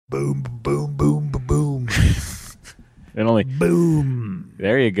Boom, boom, boom, boom, boom. And only Boom.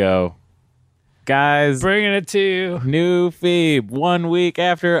 there you go, guys. Bringing it to you. New Phoebe 1 week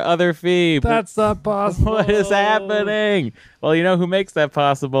after other Phoebe. That's not possible. What is happening? Well, you know who makes that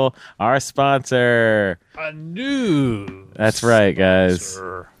possible? Our sponsor. A new. That's right, guys.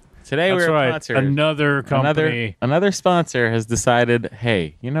 sponsor. Today That's we're right. sponsored. Another company. Another sponsor has decided,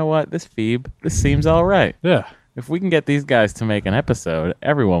 hey, you know what? This Phoebe, this seems all right. Yeah. If we can get these guys to make an episode,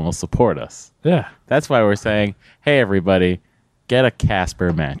 everyone will support us. Yeah. That's why we're saying, hey, everybody, get a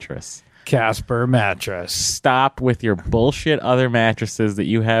Casper mattress. Casper mattress. Stop with your bullshit other mattresses that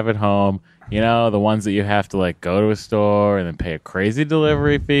you have at home. You know, the ones that you have to like go to a store and then pay a crazy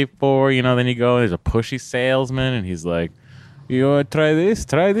delivery fee for. You know, then you go and there's a pushy salesman and he's like, you want to try this?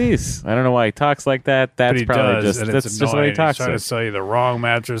 Try this. I don't know why he talks like that. That's But he probably does, just and that's it's just what he annoying. talks He's trying like. to sell you the wrong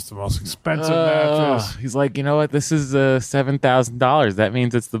mattress, the most expensive mattress. He's like, you know what? This is $7,000. That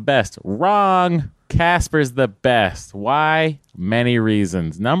means it's the best. Wrong. Casper's the best. Why? Many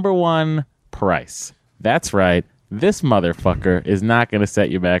reasons. Number one, price. That's right. This motherfucker is not going to set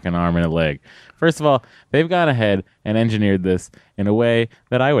you back an arm and a leg. First of all, they've gone ahead and engineered this in a way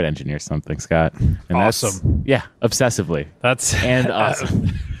that I would engineer something, Scott. And Awesome. Yeah, obsessively. That's And awesome.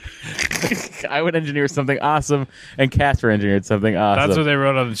 I would engineer something awesome, and Casper engineered something awesome. That's what they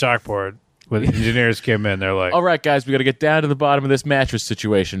wrote on the chalkboard. When engineers came in, they're like, All right, guys, we got to get down to the bottom of this mattress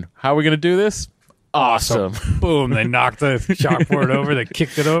situation. How are we going to do this? Awesome. boom, they knocked the chalkboard over, they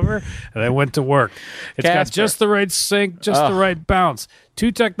kicked it over, and they went to work. It's got Casper. just the right sink, just the right bounce. Two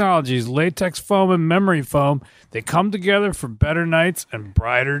technologies, latex foam and memory foam. They come together for better nights and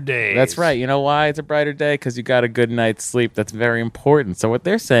brighter days. That's right. You know why it's a brighter day? Because you got a good night's sleep. That's very important. So what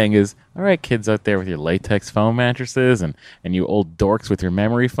they're saying is, all right, kids out there with your latex foam mattresses and you old dorks with your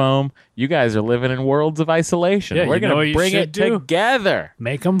memory foam, you guys are living in worlds of isolation. Yeah, We're you know going what to you bring should it do? together.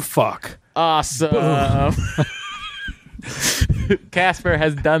 Make them fuck. Awesome. Casper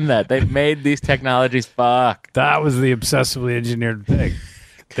has done that. They've made these technologies fuck. That was the obsessively engineered thing.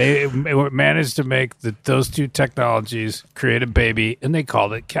 They managed to make those two technologies create a baby, and they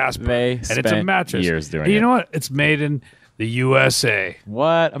called it Casper. They and it's a spent mattress. years doing And you it. know what? It's made in the USA.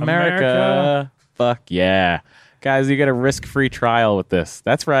 What? America? Fuck yeah. Guys, you get a risk-free trial with this.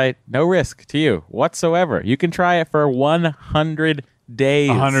 That's right. No risk to you whatsoever. You can try it for 100 days.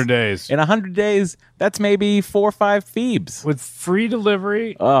 100 days. In 100 days, that's maybe 4 or 5 Phoebes. With free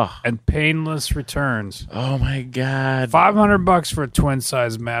delivery Oh. and painless returns. Oh, my God. $500 for a twin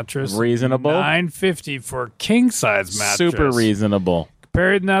size mattress. Reasonable. $950 for a king size mattress. Super reasonable.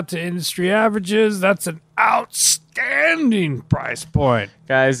 Comparing that to industry averages, that's an outstanding price point.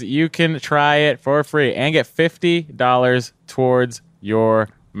 Guys, you can try it for free and get $50 towards your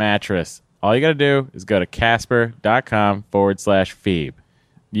mattress. All you got to do is go to casper.com/Phoebe.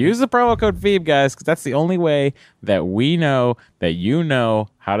 Use the promo code Phoebe, guys, because that's the only way that we know that you know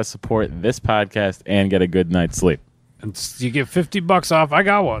how to support this podcast and get a good night's sleep. And you get $50 off. I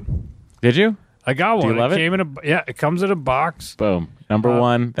got one. Did you? I got one. you love it? Came in it comes in a box. Boom. Number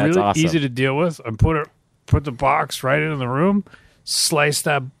one. That's really awesome. easy to deal with. I put the box right into the room, slice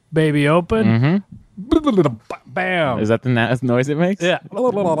that baby open. Mm-hmm. Bam. Is that the noise it makes? Yeah.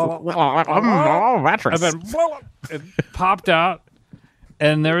 Mattress. And then it popped out,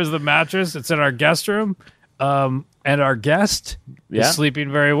 and there was the mattress. It's in our guest room, and our guest Yeah. is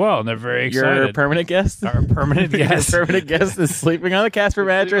sleeping very well, and they're very excited. Your permanent guest? Our permanent guest. Your permanent guest is sleeping on the Casper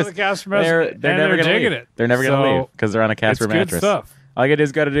mattress. on the Casper mattress, They're and never they're gonna digging leave. it. They're never going to So, leave because they're on a Casper it's good mattress. stuff. All you got to do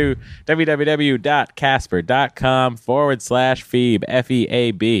is go to www.casper.com/Phoebe,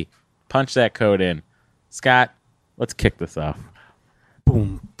 FEAB. Punch that code in. Scott, let's kick this off.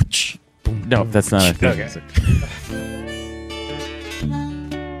 Boom. Boom. No, that's not a thing. Okay.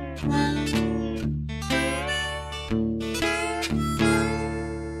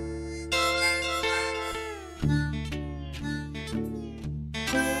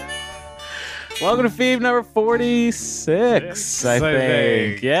 Welcome to Phoebe number 46, I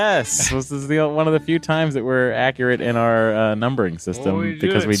think. Yes. This is one of the few times that we're accurate in our numbering system We we do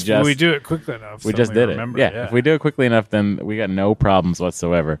it quickly enough. We just did it. Yeah, if we do it quickly enough, then we got no problems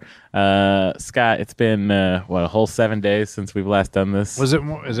whatsoever. Scott, it's been a whole 7 days since we've last done this. Was it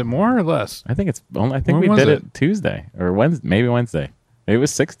more? Is it more or less? I think it's only. I think When we was did it? it Tuesday or Wednesday, maybe Wednesday. Maybe it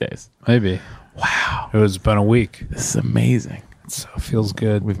was 6 days. Maybe. Wow, It was been a week. this is amazing. So it feels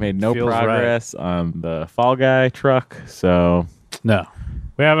good. We've made no Feels progress on the Fall Guy truck, so No.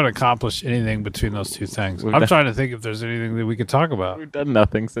 We haven't accomplished anything between those two things. We've I'm done- trying to think if there's anything that we could talk about. we've done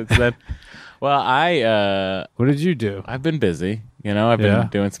nothing since then. Well, What did you do? I've been busy. You know, I've been Yeah.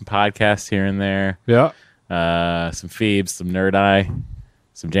 doing some podcasts here and there. Yeah. Some Phoebes, some Nerd Eye.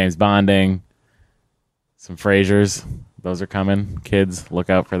 some James Bonding, some Frasers. Those are coming. Kids, look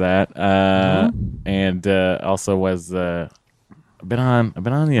out for that. And also was I've been on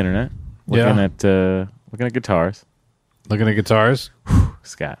the internet looking at guitars. Looking at guitars,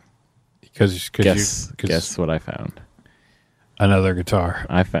 Scott, guess what I found? Another guitar.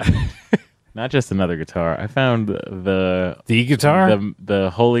 I found not just another guitar. I found the guitar,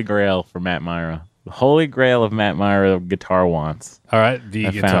 the holy grail for Matt Myra. The holy grail of Matt Myra guitar wants. All right, the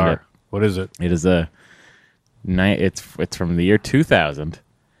I guitar. found it. What is it? It is it's from the year 2000.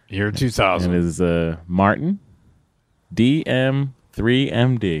 Year 2000. It is a Martin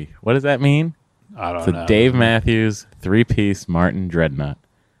DM3MD. What does that mean? I don't It's know. a Dave Matthews 3-piece Martin Dreadnought.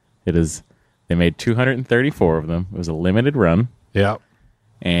 It is. They made 234 of them. It was a limited run. Yeah.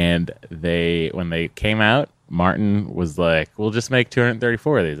 And when they came out, Martin was like, "We'll just make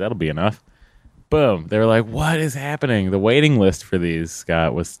 234 of these. That'll be enough." Boom. They were like, "What is happening?" The waiting list for these,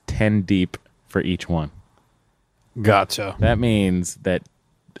 Scott, was 10 deep for each one. Gotcha. That means that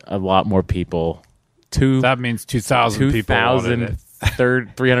a lot more people. That means 2,000 people wanted it.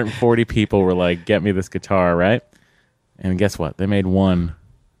 340 people were like, "Get me this guitar," right? And guess what? They made one.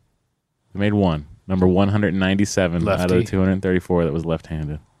 Number 197 out of the Lefty. 234 that was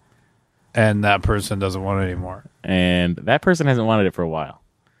left-handed. And that person doesn't want it anymore. And that person hasn't wanted it for a while.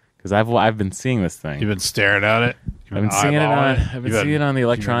 Because I've been seeing this thing. You've been staring at it. I've been seeing it on the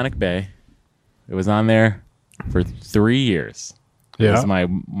Electronic Bay. It was on there for 3 years. It Yeah. was my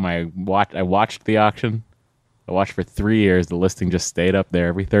watch. I watched the auction. I watched for 3 years. The listing just stayed up there.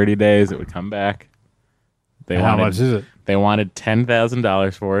 Every 30 days, it would come back. How much is it? They wanted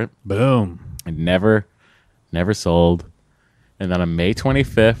 $10,000 for it. Boom. It never sold. And then on May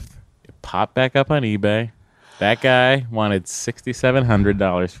 25th, it popped back up on eBay. That guy wanted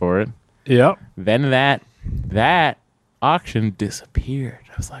 $6,700 for it. Yep. Then that auction disappeared.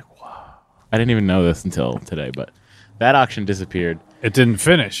 I was like, wow. I didn't even know this until today, but that auction disappeared. It didn't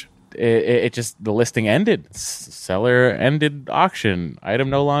finish. It just, the listing ended. Seller ended auction. Item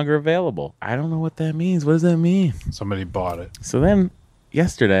no longer available. I don't know what that means. What does that mean? Somebody bought it. So then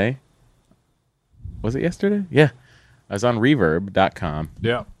yesterday, was it yesterday? Yeah. I was on reverb.com.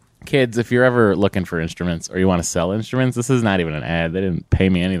 Yeah. Kids, if you're ever looking for instruments or you want to sell instruments, this is not even an ad. They didn't pay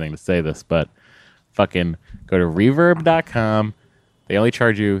me anything to say this, but fucking go to reverb.com. They only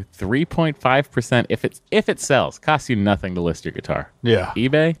charge you 3.5% if it sells. Costs you nothing to list your guitar. Yeah.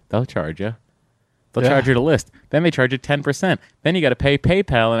 eBay, they'll charge you. They'll charge you to list. Then they charge you 10%. Then you got to pay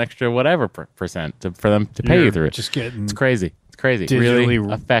PayPal an extra whatever percent for them to pay you through it. Just getting It's crazy. It's crazy. It really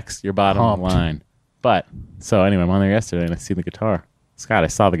digitally affects your bottom pumped. line. But, so anyway, I'm on there yesterday and I see the guitar. Scott, I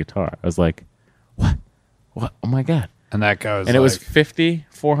saw the guitar. I was like, what? What? Oh my God. and that guy was And it was like,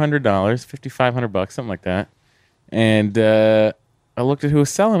 $5,400, $5,500, something like that. And I looked at who was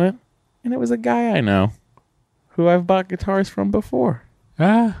selling it, and it was a guy I know who I've bought guitars from before.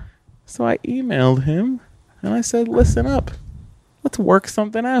 So I emailed him, and I said, listen up. Let's work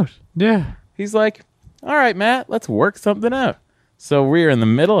something out. yeah. He's like, all right, Matt, let's work something out. So we're in the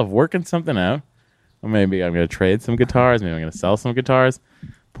middle of working something out. Or maybe I'm going to trade some guitars. Maybe I'm going to sell some guitars.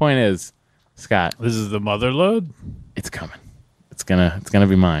 Point is, Scott, This is the mother load? it's coming. It's gonna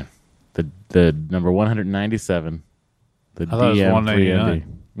be mine. The number 197. The I thought it was DM3MD.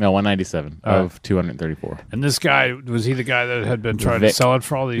 199. No, 197 of 234. And this guy, was he the guy that had been trying Vic. to sell it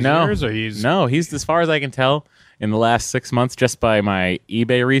for all these No, years? Or he's he's as far as I can tell in the last 6 months, just by my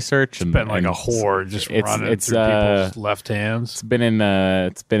eBay research, and been like and a whore just running it's, through people's left hands? It's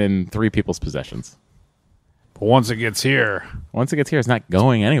been in 3 people's possessions. But once it gets here, Once it gets here, it's not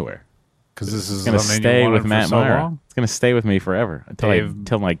going anywhere. because this is It's gonna something stay you wanted with for Matt so Myra. long? It's gonna stay with me forever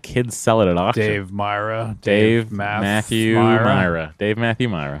until my kids sell it at auction. Dave Myra. Matthew Myra. Dave Matthew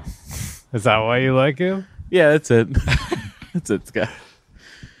Myra. Is that why you like him? Yeah, that's it. That's it, Scott.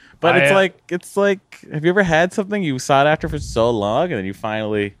 But it's like, have you ever had something you sought after for so long and then you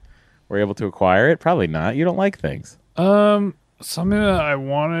finally were able to acquire it? Probably not. You don't like things. Something that I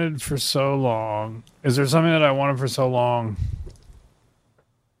wanted for so long. Is there something that I wanted for so long?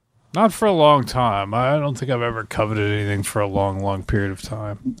 Not for a long time. I don't think I've ever coveted anything for a long, long period of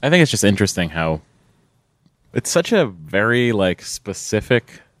time. I think it's just interesting how it's such a very like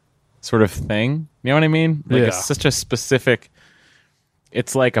specific sort of thing. You know what I mean? Like Yeah. it's such a specific.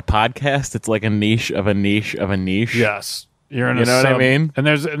 It's like a podcast. It's like a niche of a niche of a niche. Yes, you're in. You a know what I sub- mean? And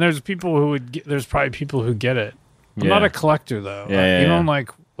there's people who would. There's probably people who get it. I'm Yeah. not a collector though. Yeah, Even yeah.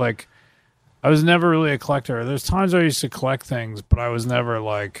 like I was never really a collector. There's times I used to collect things, but I was never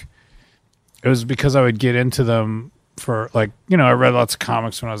like. It was because I would get into them for like, I read lots of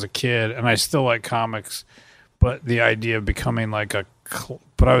comics when I was a kid, and I still like comics, but the idea of becoming like a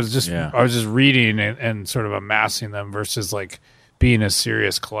but I was just Yeah. I was just reading and sort of amassing them versus like being a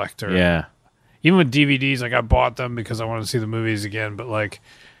serious collector. Yeah. Even with DVDs, like I bought them because I wanted to see the movies again, but like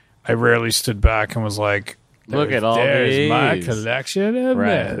I rarely stood back and was like, Look at all there's my these." collection of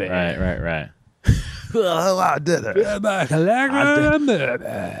Right. movies. Right. I did it. My collection of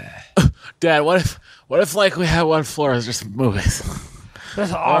movies. Dad, what if like we had one floor is just movies?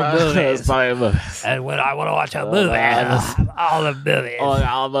 That's all movies. Sorry, movies. And when I want to watch a movie, I have all the movies. Because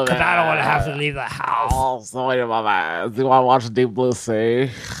I don't want to have to leave the house. Oh, sorry, Mama. Do you want to watch Deep Blue Sea?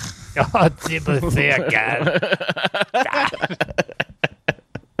 Oh, Deep Blue Sea again. I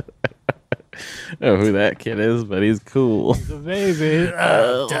don't know who that kid is, but he's cool. Baby.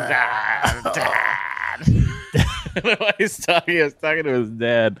 Dad. He's talking. He was talking to his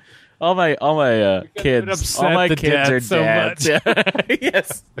dad. All my kids. upset All my the kids dad are so dads. much. Yeah.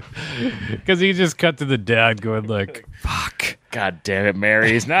 Yes. Because he just cut to the dad going like, fuck. God damn it,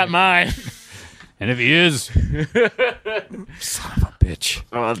 Mary. He's not mine. And if he is, son of a bitch.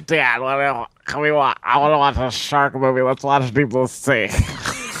 Oh, Dad, can we watch? I want to watch a shark movie. Let's watch Deep Blue Sea.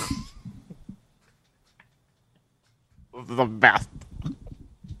 This is the best.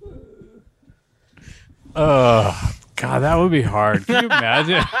 God, that would be hard. Can you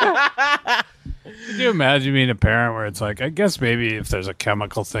imagine? Can you imagine being a parent where it's like, I guess maybe if there's a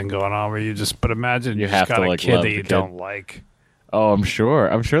chemical thing going on where you just, but imagine you have just got to, a like, kid love that the you kid. don't like. Oh, I'm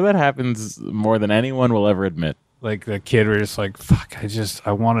sure. I'm sure that happens more than anyone will ever admit. Like the kid where it's like, fuck,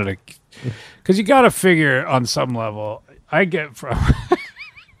 I wanted to, because you got to figure on some level, I get from,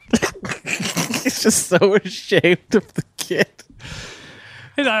 He's just so ashamed of the kid.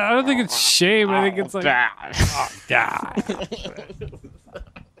 I don't think it's shame. I think it's like, Dad. oh, Dad.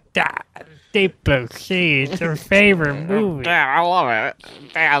 Dad. Deep Blue Sea is your favorite movie. Dad, I love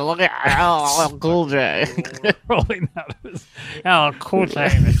it. Dad, look at LL Cool J. Rolling out of his Cool J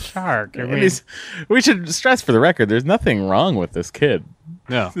and the shark. I And mean, we should stress for the record, there's nothing wrong with this kid.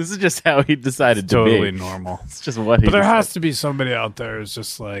 no, This is just how he decided to totally be. normal. It's just what he But there decided. has to be somebody out there who's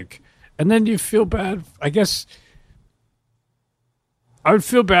just like, and then you feel bad. I guess I would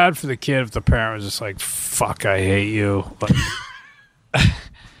feel bad for the kid if the parent was just like, "Fuck, I hate you." Like,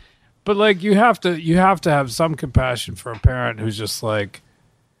 but like, you have to have some compassion for a parent who's just like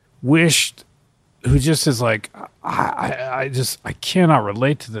wished, who just is like, I cannot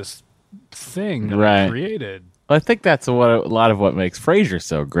relate to this thing that I Right. created. I think that's a lot of what makes Frasier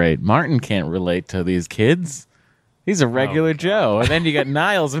so great. Martin can't relate to these kids. He's a regular Joe. And then you got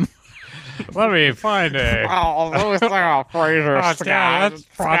Niles and Let me find a. Frasier.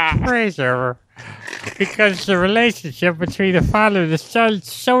 Let's watch Frasier. Because the relationship between the father and the son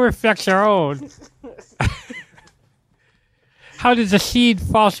so reflects our own. How did the seed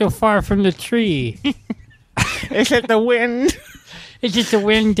fall so far from the tree? Is it the wind? Is it the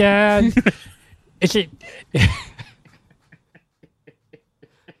wind, Dad? Is it...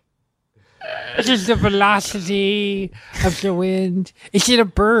 Is it the velocity of the wind? Is it a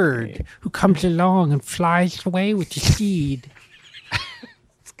bird who comes along and flies away with the seed?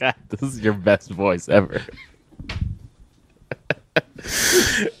 Scott, this is your best voice ever.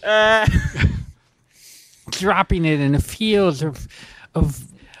 Dropping it in the fields of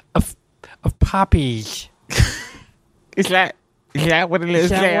poppies. Is that what it is? Is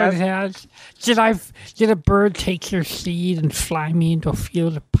that what it has? Did a bird take your seed and fly me into a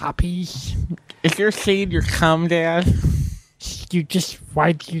field of poppies? Is your seed your cum, Dad?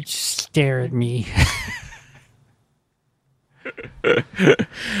 Why do you just stare at me? There's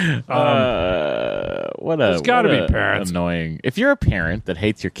gotta be parents. Annoying. If you're a parent that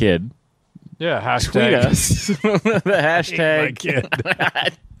hates your kid, Yeah, tweet hashtag. us. The hashtag.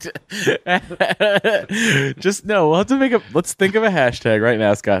 Just no. We'll have to let's think of a hashtag right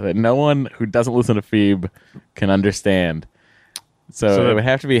now, Scott, that no one who doesn't listen to Phoebe can understand. So it would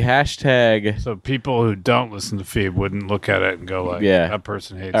have to be hashtag. So people who don't listen to Phoebe wouldn't look at it and go like, Yeah. that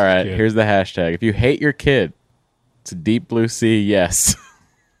person hates All right, his kid. here's the hashtag. If you hate your kid, it's a Deep Blue Sea. Yes.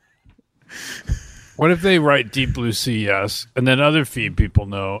 What if they write Deep Blue Sea yes, and then other Phoebe people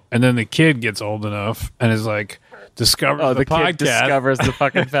know, and then the kid gets old enough and is like, discovers Oh, the the podcast. kid discovers the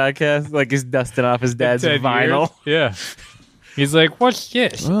fucking podcast, like he's dusting off his dad's 10 vinyl. years. Yeah. He's like, what's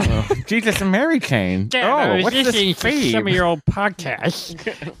this? Oh, Jesus and Mary Chain. I was what's listening this to feed? some of your old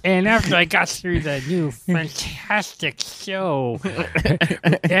podcasts, and after I got through the new fantastic show,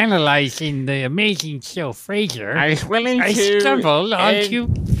 analyzing the amazing show Frasier, I was willing I to stumbled onto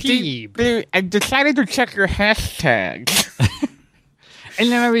Deep Phoebe. Blue. I decided to check your hashtag. And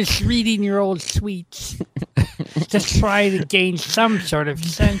then I was reading your old tweets to try to gain some sort of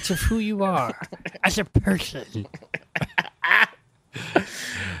sense of who you are as a person.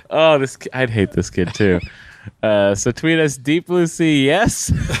 Oh, I'd hate this kid too. So tweet us Deep Blue Sea, yes,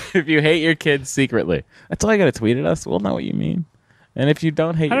 if you hate your kid secretly. That's all you gotta tweet at us. We'll know what you mean. And if you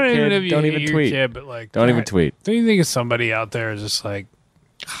don't hate I don't your even know kid, if you don't hate even your tweet. kid, but like, Don't even tweet. Don't you think if somebody out there is just like,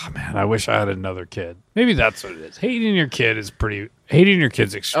 oh man, I wish I had another kid? Maybe that's what it is. Hating your kid is hating your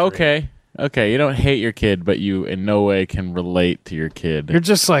kid's extreme. Okay, you don't hate your kid, but you in no way can relate to your kid. You're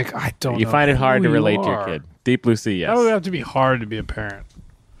just like, I don't You know find it hard who to relate you to your are. kid. Deep Blue Sea, yes. That would have to be hard to be a parent.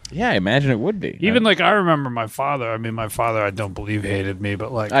 Yeah, I imagine it would be. Even like I remember my father. I mean, my father, I don't believe hated me,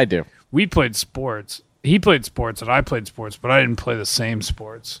 but like I do. we played sports. He played sports and I played sports, but I didn't play the same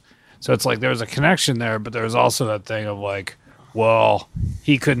sports. So it's like there was a connection there, but there was also that thing of like, well,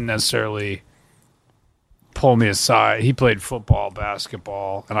 he couldn't necessarily pull me aside. He played football,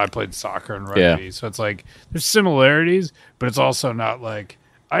 basketball, and I played soccer and rugby. Yeah. So it's like there's similarities, but it's also not like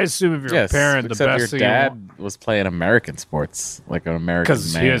I assume if you're a parent, the except best your thing dad was playing American sports, like an American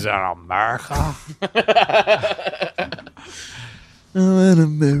because man. he was in America. I'm an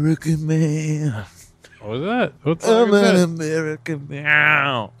American man. What was that? What's I'm an that? American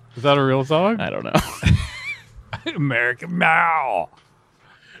man. Is that a real song? I don't know. American Meow.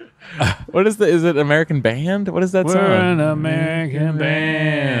 What is is it American Band? What is that We're song? an American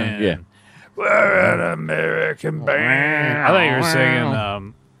band. Yeah. We're an American band. I thought you were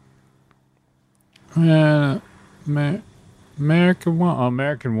singing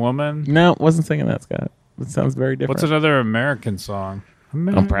American Woman. No, wasn't singing that, Scott. It sounds very different. What's another American song?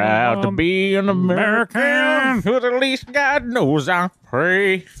 I'm proud to be an American, but at least God knows I'm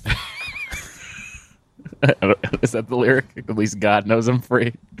free. Is that the lyric? At least God knows I'm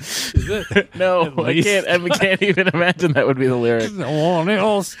free. Is it? No, At I least. can't even imagine that would be the lyric. No one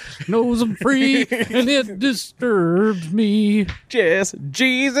else knows I'm free, and it disturbs me. Just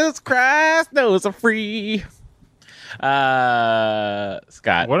Jesus Christ knows I'm free.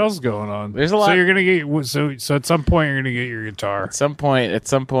 Scott. What else is going on? There's a lot- So you're gonna get so at some point you're gonna get your guitar. At some point, I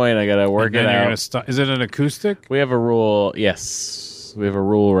gotta work And it then you're out. gonna is it an acoustic? We have a rule. Yes, we have a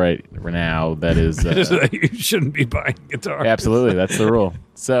rule right now that is You shouldn't be buying guitars. absolutely that's the rule.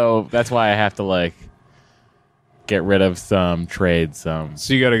 So that's why I have to like get rid of some, trade some.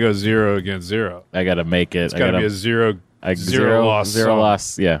 So you got to go 0 against 0. I gotta make it. It's got to be a zero loss. Zero song.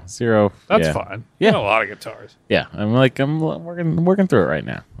 loss. Yeah, zero. That's yeah. fine. Yeah. You got a lot of guitars. Yeah, I'm working through it right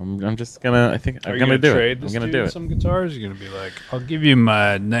now. I'm just gonna. I think Are I'm you gonna do trade it. I'm this gonna dude do it. some guitars? You're gonna be like, I'll give you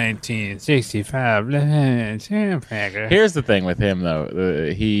my 1965 Packer. Here's the thing with him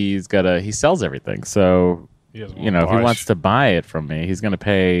though. He sells everything. So if he wants to buy it from me, he's gonna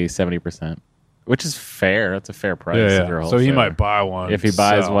pay 70%, which is fair. That's a fair price. Yeah, if you're a so he wholesaler. might buy one. If he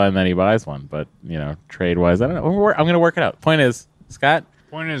buys sell. one, then he buys one. But trade wise, I don't know. I'm gonna work it out. Point is, Scott,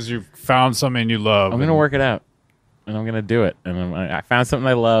 Point is, you found something you love. I'm gonna work it out, and I'm gonna do it. And I found something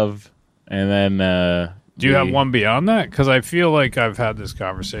I love, and then Do you have one beyond that? Because I feel like I've had this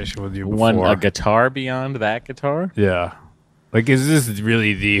conversation with you before. a guitar beyond that guitar? Yeah. Like, is this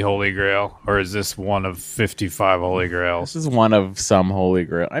really the Holy Grail, or is this one of 55 Holy Grails? This is one of some Holy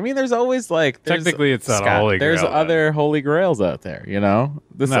Grail. I mean, there's always Technically, it's not a Holy Grail. There's then. other Holy Grails out there.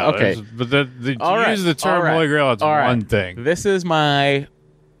 This No, okay. but to All right, use the term all right, Holy Grail, it's all right. one thing. This is my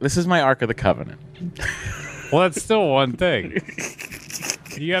Ark of the Covenant. Well, that's still one thing.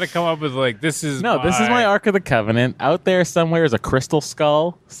 You got to come up with this is This is my Ark of the Covenant. Out there somewhere is a crystal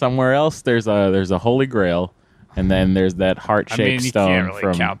skull. Somewhere else there's a Holy Grail, and then there's that heart-shaped I mean, you stone can't really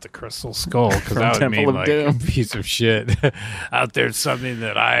from count the crystal skull because from that would Temple mean of like Doom. a piece of shit. Out there's something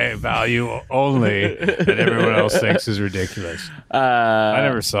that I value only that everyone else thinks is ridiculous. I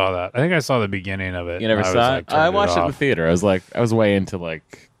never saw that. I think I saw the beginning of it. You never and saw it? I turned watched it in the off. theater. I was way into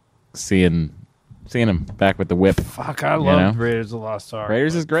seeing him back with the whip. Fuck, I know? love Raiders of the Lost Ark.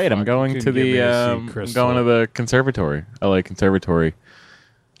 Raiders but is great. I'm fuck, going you to couldn't get me the see I'm Crystal. going to the conservatory. LA Conservatory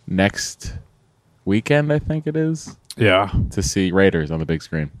next weekend, I think it is, Yeah, to see Raiders on the big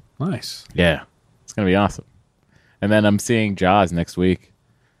screen. nice. Yeah, it's gonna be awesome. And then I'm seeing Jaws next week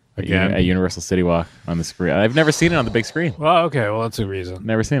Again? at Universal City Walk on the screen. I've never seen it on the big screen. Well, okay, well that's a reason.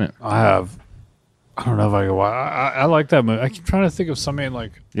 Never seen it. I have. I don't know if I can watch. I like that movie. I keep trying to think of something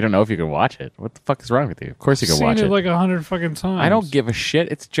You don't know if you can watch it. What the fuck is wrong with you? Of course you can seen watch it it. 100 fucking times. I don't give a shit.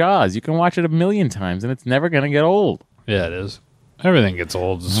 It's Jaws. You can watch it 1,000,000 times, and it's never gonna get old. Yeah, it is. Everything gets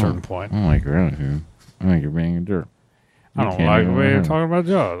old at a certain point. Oh my god, dude. I think you're being a jerk. I don't like the way you're talking about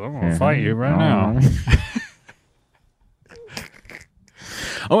Jaws. I'm gonna fight you right now.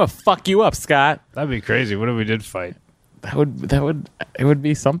 I'm gonna fuck you up, Scott. That'd be crazy. What if we did fight? It would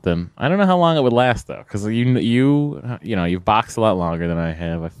be something. I don't know how long it would last though, because you've boxed a lot longer than I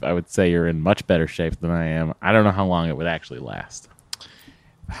have. I would say you're in much better shape than I am. I don't know how long it would actually last.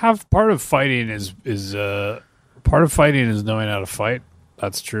 half part of fighting is part of fighting is knowing how to fight.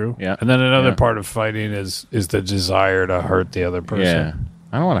 That's true. Yeah. And then another Yeah. part of fighting is the desire to hurt the other person. Yeah.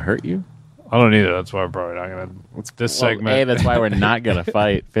 I don't want to hurt you. I don't either. That's why we're probably not gonna. This segment. A, that's why we're not gonna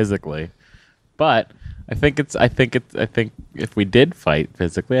fight physically. But I think if we did fight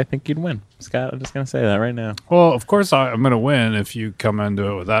physically, I think you'd win, Scott. I'm just gonna say that right now. Well, of course I'm gonna win if you come into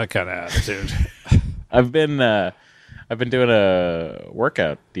it with that kind of attitude. I've been doing a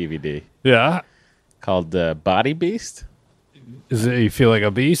workout DVD Yeah. called Body Beast. Is it you feel like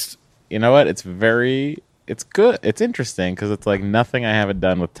a beast? You know what? It's good. It's interesting because it's like nothing I haven't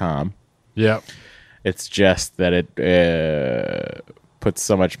done with Tom. Yeah. It's just that it puts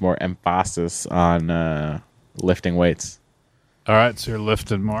so much more emphasis on lifting weights. All right, so you're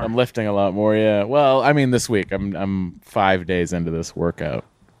lifting more. I'm lifting a lot more. Yeah. Well, I mean, this week I'm 5 days into this workout,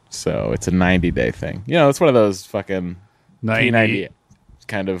 so it's a 90-day thing. You know, it's one of those fucking 90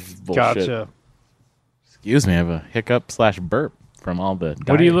 kind of bullshit. Gotcha. Excuse me, I have a hiccup/burp from all the.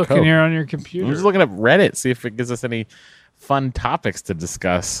 What are you Diet looking Coke. here on your computer? I'm just looking up Reddit, see if it gives us any fun topics to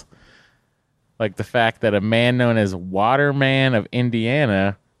discuss. Like the fact that a man known as Waterman of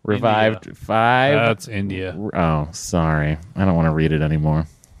Indiana revived five. That's India. Oh, sorry. I don't want to read it anymore.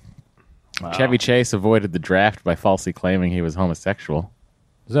 Wow. Chevy Chase avoided the draft by falsely claiming he was homosexual.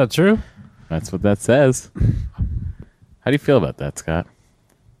 Is that true? That's what that says. How do you feel about that, Scott?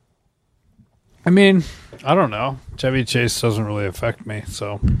 I mean, I don't know. Chevy Chase doesn't really affect me,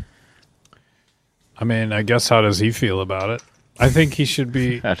 so. I mean, I guess how does he feel about it? I think he should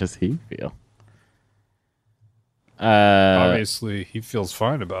be. How does he feel? Obviously, he feels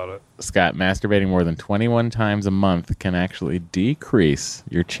fine about it. Scott, masturbating more than 21 times a month can actually decrease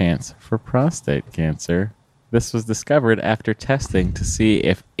your chance for prostate cancer. This was discovered after testing to see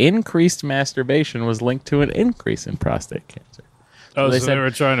if increased masturbation was linked to an increase in prostate cancer. Oh, they so said- they were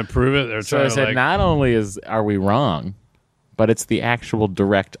trying to prove it? They were So trying I to said, like... not only are we wrong, but it's the actual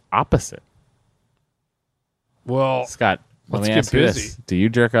direct opposite. Well, Scott, let let's me get ask you this. busy. Do you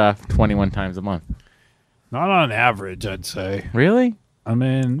jerk off 21 times a month? not on average, I'd say. Really? I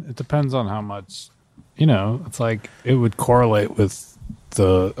mean, it depends on how much, it's like it would correlate with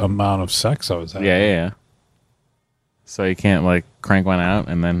the amount of sex I was having. Yeah. So you can't like crank one out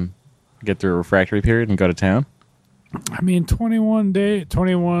and then get through a refractory period and go to town? I mean,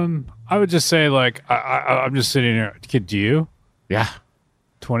 21, I would just say like, I'm just sitting here. Kid, do you? Yeah,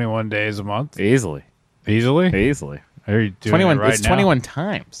 21 days a month? easily. Easily? Are you doing 21. it right It's now? 21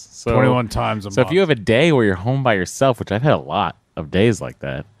 times. So 21 times a month. So if you have a day where you're home by yourself, which I've had a lot of days like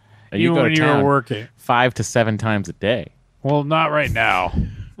that, and you even go when to you were town working. 5 to 7 times a day. Well, not right now.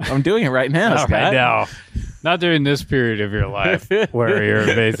 I'm doing it right now, Not Scott. right now. Not during this period of your life where you're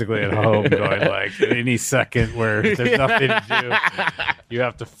basically at home going like any second where there's nothing to do. You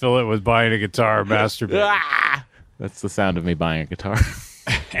have to fill it with buying a guitar, masturbating, Ah! That's the sound of me buying a guitar.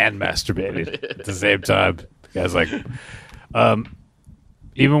 and masturbating at the same time. The guy's like,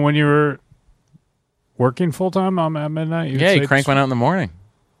 even when you were working full time at midnight, Yeah, you crank one out in the morning.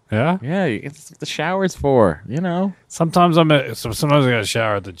 Yeah. Yeah, it's what the shower's for, Sometimes sometimes I got to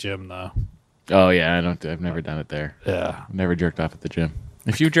shower at the gym though. Oh yeah, I've never done it there. Yeah. I've never jerked off at the gym.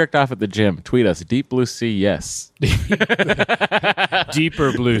 If you jerked off at the gym, tweet us Deep Blue Sea yes.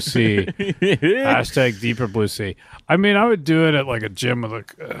 Deeper blue sea. Hashtag deeper blue sea. I mean, I would do it at like a gym with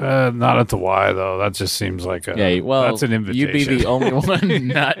not at the Y though. That just seems like that's an invitation. You'd be the only one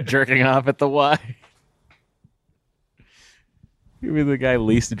not jerking off at the Y. You'd be the guy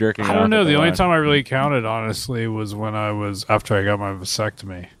least jerking off. I don't know. at The only Y. time I really counted, honestly, was when after I got my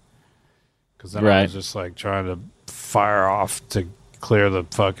vasectomy. Because then I Right. was just like trying to fire off to clear the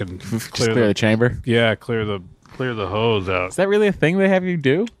fucking Just clear the chamber. clear the hose out. Is that really a thing they have you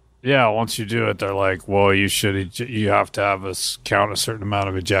do? Yeah, once you do it, they're like, "Well, you have to have count a certain amount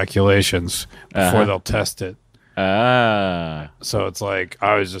of ejaculations before Uh-huh. they'll test it." Ah. So it's like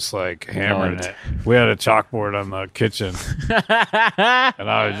I was just like hammering Right. it. We had a chalkboard on the kitchen, and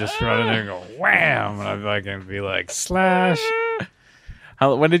I was just running there and go wham, and I'd fucking be like slash.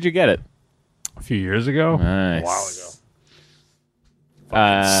 When did you get it? A few years ago, Nice. a while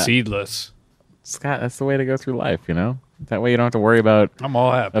ago. Seedless. Scott, that's the way to go through life, That way you don't have to worry about I'm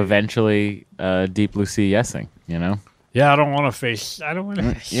all happy. eventually Deep Blue Sea yesing, Yeah, I don't want to face. I don't want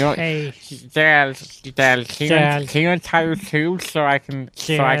to. You know, Dad, can you tie your tube so I can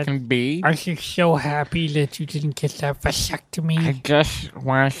be? Aren't you so happy that you didn't get that vasectomy? I just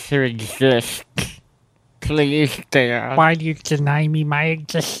want to exist. Please, Dad. Why do you deny me my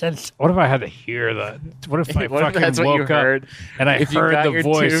existence? What if I had to hear that? What if I What if fucking that's what you woke up heard? and I If you heard got the your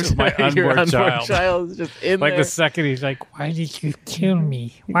voice tubes, of my your unborn child? child is just in Like there. the second he's like, Why did you kill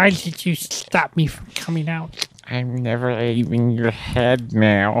me? Why did you stop me from coming out? I'm never leaving your head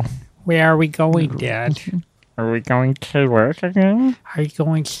now. Where are we going, Dad? Are we going to work again? Are you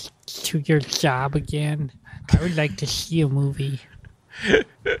going to your job again? I would like to see a movie.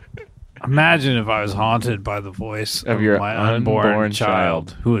 imagine if I was haunted by the voice Of your my unborn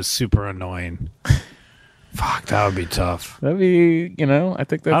child who is super annoying. Fuck, that would be tough. That'd be, I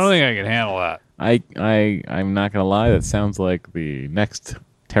think that's. I don't think I can handle that. I'm not gonna lie. That sounds like the next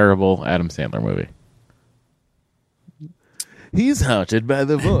terrible Adam Sandler movie. He's haunted by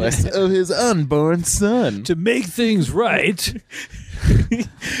the voice of his unborn son. To make things right,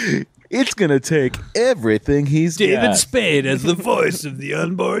 It's gonna take everything he's got. Spade as the voice of the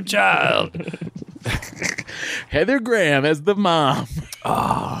unborn child. Heather Graham as the mom.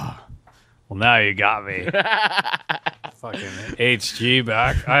 Well, now you got me. Fucking HG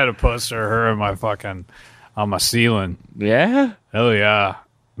back. I had a poster of her in my fucking on my ceiling. Yeah. Hell yeah,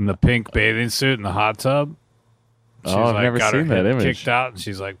 in the pink bathing suit in the hot tub. She's I've never got her seen that head image. kicked out, and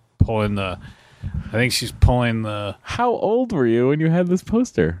she's like pulling the. I think she's pulling the. How old were you when you had this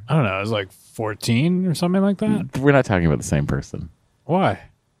poster? I don't know. It was like 14 or something like that. We're not talking about the same person. Why?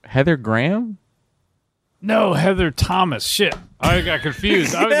 Heather Graham? No, Heather Thomas. Shit, I got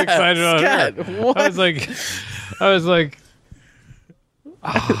confused. I was excited on Scott, her. what? I was like,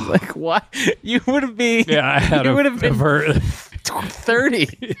 Like, what? You would be. yeah, I had You a, would have been a 30.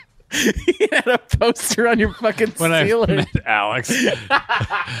 You had a poster on your fucking when I ceiling. met Alex.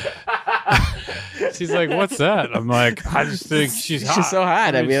 She's like, "What's that?" I'm like, "I just think she's hot." She's so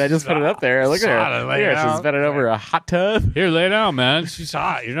hot. I mean, I just put it up there. Look at her. hot. I Look lay at her. down. She's bending over a hot tub. Here, lay down, man. She's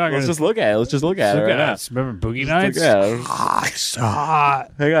hot. You're not gonna Let's just look at it. Let's just look at it look right at now. us. Remember Boogie Look Nights? at it. So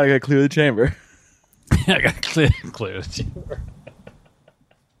hot. I gotta clear the chamber. I got clear the chamber.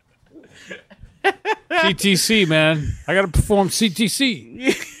 CTC, man. I got to perform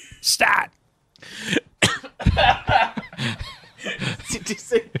CTC. Stat. Did you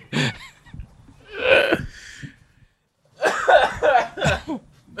see?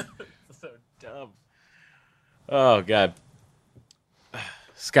 So dumb. Oh God,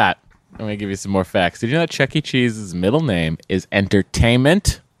 Scott. I'm gonna give you some more facts. Did you know that Chuck E. Cheese's middle name is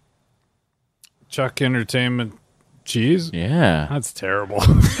Entertainment? Chuck Entertainment Cheese? Yeah. That's terrible.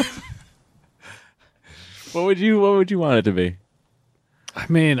 What would you want it to be? I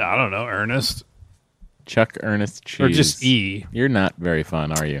mean, I don't know. Ernest. Chuck Ernest Cheese. Or just E. You're not very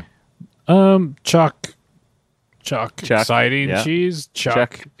fun, are you? Chuck. Chuck, Exciting yeah. cheese. Chuck.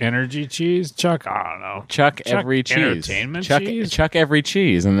 Chuck. Energy cheese. Chuck. I don't know. Chuck, Chuck every cheese. Entertainment Chuck, cheese? Chuck every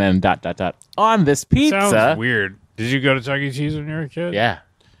cheese, and then ... on this pizza. Sounds weird. Did you go to Chuck E. Cheese when you were a kid? Yeah.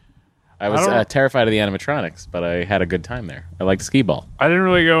 I was don't- terrified of the animatronics, but I had a good time there. I liked skee ball. I didn't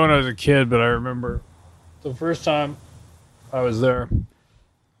really go when I was a kid, but I remember the first time I was there. Did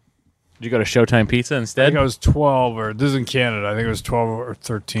you go to Showtime Pizza I instead? think I was 12, or this is in Canada. I think it was 12 or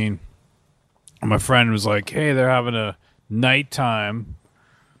 13. And my friend was like, "Hey, they're having a nighttime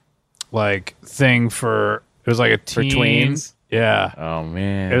like thing for." It was like a For teen, tweens? Yeah, Oh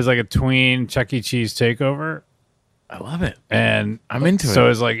man, it was like a tween Chuck E. Cheese takeover, I love it. and I'm into so it. it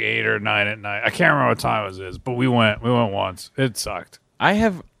was like 8 or 9 at night. I can't remember what time it was, but we went once. It sucked.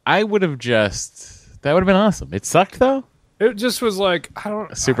 I would have just. That would have been awesome. It sucked though. It just was like I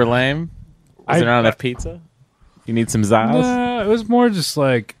don't. Super lame. Was there not enough pizza? You need some Zaz? Nah, it was more just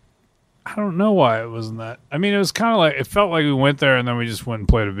like I don't know why it wasn't that. I mean, it was kind of like it felt like we went there and then we just went and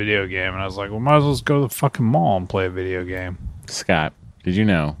played a video game, and I was like, well, might as well just go to the fucking mall and play a video game. Scott, did you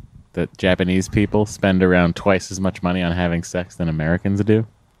know that Japanese people spend around twice as much money on having sex than Americans do?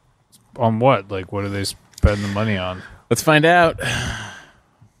 On what? Like, what do they spend the money on? Let's find out.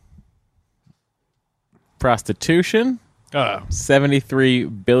 Prostitution.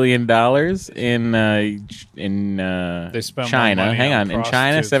 $73 billion in They spend more China. money Hang on on. In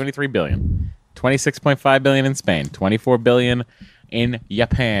China, prostitutes. $73 billion. $26.5 billion in Spain. $24 billion in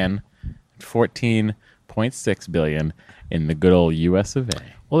Japan. $14.6 billion in the good old US of A.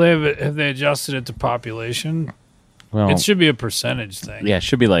 Well, have they adjusted it to population? Well, It should be a percentage thing. yeah, it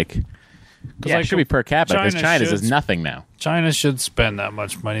should be like... Yeah, like, it should be per capita because China China's should- is nothing now. China should spend that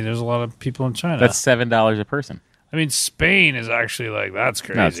much money. There's a lot of people in China. That's $7 a person. I mean, Spain is actually like that's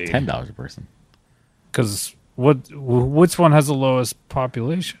No, it's crazy. $10 a person. Because which one has the lowest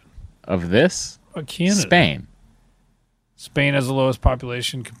population? Of this, Canada. Spain. Spain has the lowest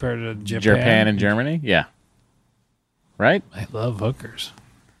population compared to Japan. Japan and Germany? Yeah. Right? I love hookers.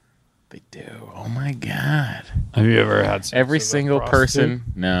 They do. Oh my god. Have you ever had sex Every with a single prostitute?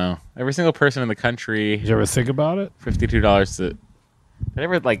 person. No. Every single person in the country. Did you ever think about it? $52 to.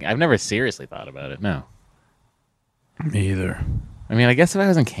 I've never seriously thought about it. No. Me either. I mean, I guess if I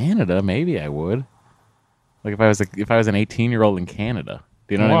was in Canada, maybe I would. Like if I was an 18-year-old in Canada.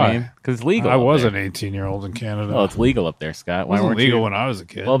 Do you know what Why? I mean? Because it's legal. I up was there. an 18-year-old in Canada. Well, it's legal up there, Scott. it Why wasn't weren't legal you? when I was a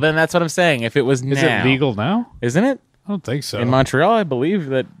kid. Well, then that's what I'm saying. If it was is now, it legal now? isn't it? I don't think so. In Montreal, I believe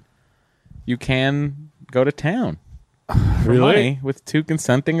that you can go to town for Really? money with 2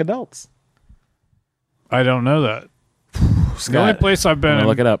 consenting adults. I don't know that. The only place I've been, I'm gonna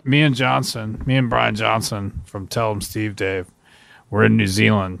look it up. Me and Brian Johnson from Tell 'em Steve Dave, we're in New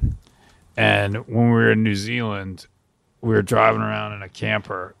Zealand. And when we were in New Zealand, we were driving around in a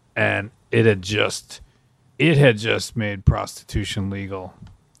camper, and it had just made prostitution legal.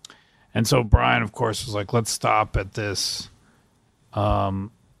 And so Brian, of course, was like, let's stop at this. I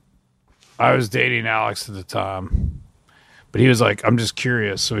was dating Alex at the time, but he was like, I'm just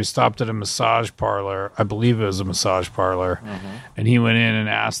curious. So we stopped at a massage parlor. I believe it was a massage parlor. And he went in and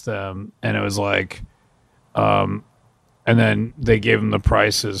asked them, and it was like, and then they gave him the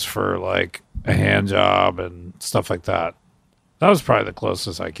prices for like a hand job and stuff like that. That was probably the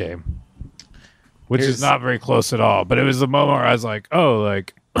closest I came, which is not very close at all. But it was the moment where I was like, oh,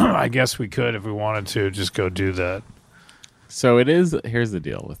 like, I guess we could, if we wanted to, just go do that. So it is. Here's the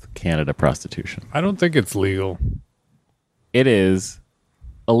deal with Canada prostitution. I don't think it's legal. It is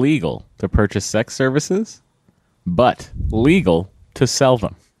illegal to purchase sex services, but legal to sell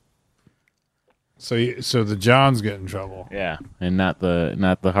them. So the Johns get in trouble. Yeah, and not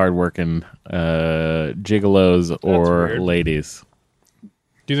the hardworking gigolos or weird. ladies.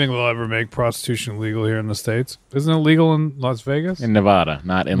 Do you think we'll ever make prostitution legal here in the States? Isn't it legal in Las Vegas? In Nevada,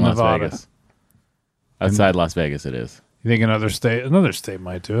 not in Las Nevada. Vegas. Outside Las Vegas, it is. You think another state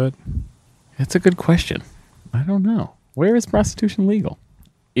might do it? It's a good question. I don't know. Where is prostitution legal?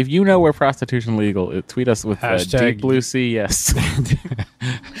 If you know where prostitution legal, tweet us with Hashtag- Deep Blue Sea. Yes.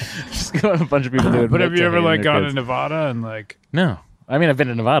 Just got a bunch of people doing. But have you ever hating like their gone to kids. Nevada and like No, I mean I've been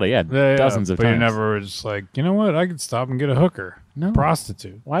to Nevada. Yeah, dozens of but times. you never were just like, you know what? I could stop and get a hooker, No.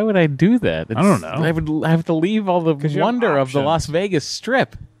 prostitute. Why would I do that? I don't know. I would have to leave all the 'Cause you have wonder of the options. Las Vegas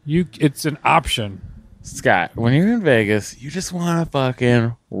Strip. It's an option. Scott, when you're in Vegas, you just want to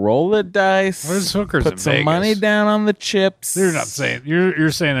fucking roll the dice. Where's hookers Put in some Vegas? money down on the chips. You're not saying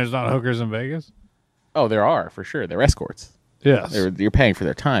you're saying there's not hookers in Vegas? Oh, there are for sure. They're escorts. Yes, You're paying for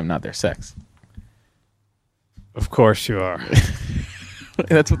their time, not their sex. of course you are.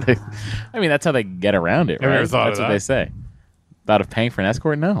 That's what they. I mean, that's how they get around it, Have you right? ever thought That's of what that? they say. Thought of paying for an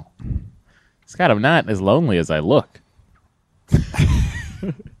escort? No, Scott. I'm not as lonely as I look.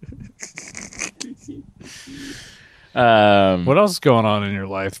 What else is going on in your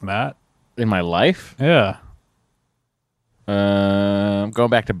life, Matt? In my life, Yeah. going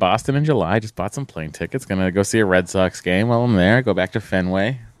back to Boston in July. Just bought some plane tickets. Gonna go see a Red Sox game while I'm there. Go back to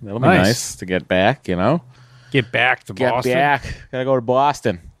Fenway. That'll be Nice. nice to get back. You know, Get back to get Boston. back. Gotta go to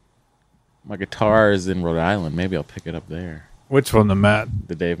Boston. My guitar is in Rhode Island. Maybe I'll pick it up there. Which one, the Matt?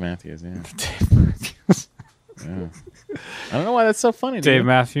 The Dave Matthews. Yeah. Yeah. I don't know why that's so funny. to Dave you.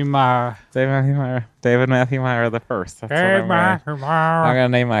 Matthew Meyer. David Matthew Meyer the first. That's what Dave I'm Matthew Meyer. gonna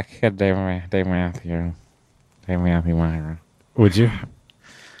name my kid Dave Matthew. Dave Matthew Meyer. Would you?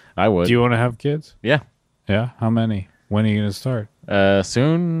 I would. Do you want to have kids? Yeah. Yeah. How many? When are you going to start?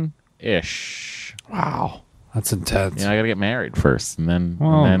 Soon-ish. Wow. That's intense. You know, I gotta get married first, and then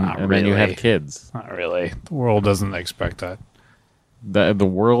Well, and not then you have really. kids. Not really. The world doesn't expect that. The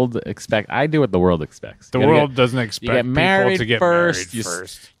world I do what the world expects. The You gotta world doesn't expect you get married people to get first. married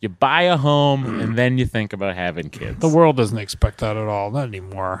first. You buy a home, and then you think about having kids. The world doesn't expect that at all. Not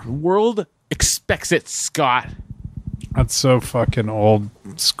anymore. The world expects it, Scott. That's so fucking old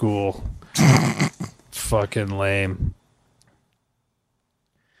school. Fucking lame.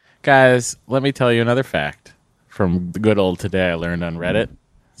 Guys, let me tell you another fact from the good old today I learned on Reddit.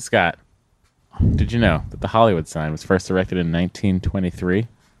 Scott, did you know that the Hollywood sign was first erected in 1923?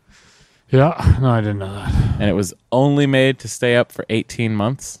 Yeah. No, I didn't know that. And it was only made to stay up for 18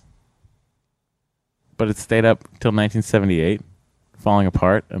 months? But it stayed up till 1978, falling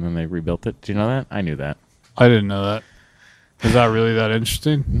apart, and then they rebuilt it. Do you know that? I knew that. I didn't know that. Is that really that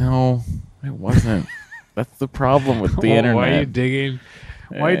interesting? No, it wasn't. That's the problem with the internet. Why are you digging?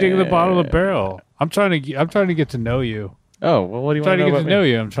 Why are you digging the bottom of the barrel? I'm trying to get to know you. Oh, well, what do you I'm want trying to get to know to about know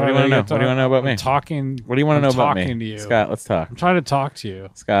me? you. I'm trying do you to wanna get know? What do you wanna know about me? I'm talking. What do you want to know about me? Talking to you. Scott, let's talk. I'm trying to talk to you.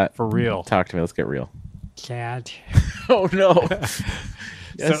 Scott, For real. Talk to me. Let's get real. Dad. Oh, no.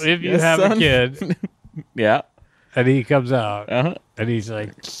 So if you have a kid, yeah. And he comes out, Uh-huh. and he's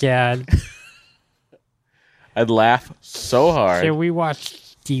like, Dad, I'd laugh so hard. can we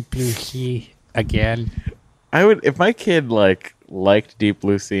watch Deep Blue Sea again? I would if my kid liked Deep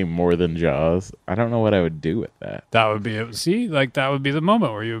Blue Sea more than Jaws. I don't know what I would do with that. that would be it. See, like, that would be the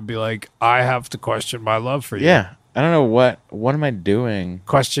moment where you would be like, I have to question my love for you. Yeah, I don't know what am I doing?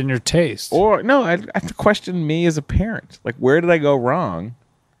 Question your taste. Or no, I have to question me as a parent. Like, where did I go wrong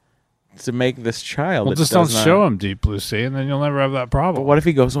to make this child? Well, that just does don't not- show him Deep Blue Sea, and then you'll never have that problem. But what if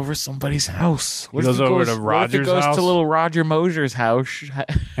he goes over somebody's house? What goes if over to What if Roger's he goes house? to little Roger Mosier's house?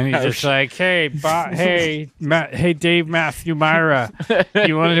 And he's just like, hey, hey, Dave Matthew Myra,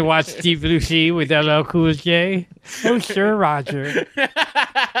 you wanted to watch Deep Blue Sea with LL Cool J? Oh, sure, Roger.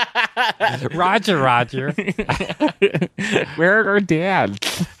 Roger. Where are our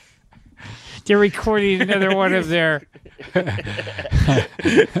dads? They're recording another one of their.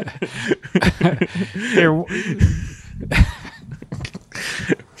 They're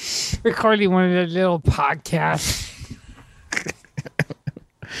recording one of their little podcasts.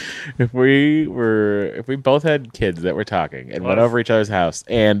 If we both had kids that were talking and went over each other's house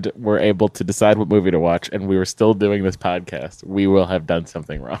and were able to decide what movie to watch and we were still doing this podcast, we will have done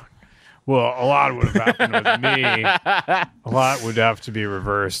something wrong. Well, a lot would have happened with me. A lot would have to be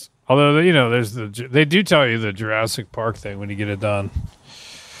reversed. Although, you know, they do tell you the Jurassic Park thing when you get it done.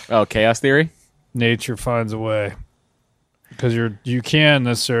 Oh, chaos theory? Nature finds a way. Because you can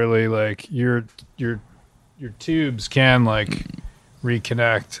necessarily, like, your tubes can, like,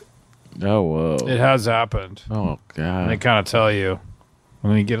 reconnect. Oh, whoa. It has happened. Oh, And they God. kind of tell you.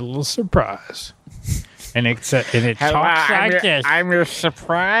 And then you get a little surprise. And it talks like this. I'm your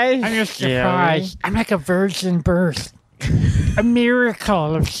surprise. I'm just surprised. I'm like a virgin birth, a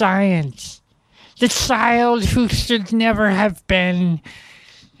miracle of science, the child who should never have been,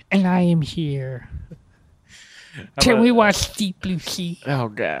 and I am here. Can we watch Deep Blue Sea? Oh,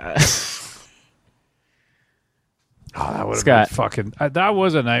 God. Oh, that would have Scott. been fucking. That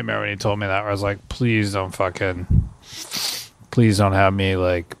was a nightmare when he told me that. Where I was like, please don't have me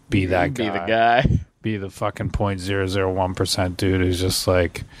like be that guy. Be the guy. Be the fucking 0.001% dude who's just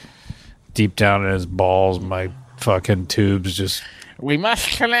like deep down in his balls, my fucking tubes just. We must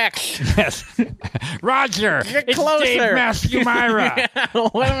connect. Yes. Roger, Get it's closer. Dave Matthew Myra.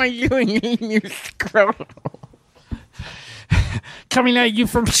 What am I doing in your scrotum? Coming at you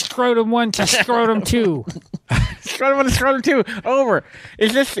from scrotum 1 to scrotum 2. Scrotum 1 to scrotum 2. Over.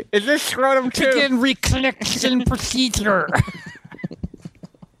 Is this scrotum 2? Begin reconnection procedure.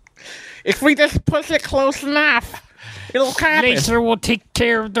 If we just push it close enough, it'll happen. Laser will take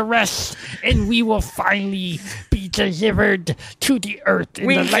care of the rest, and we will finally be delivered to the earth in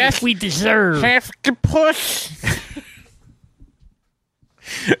We the life just we deserve. Have to push.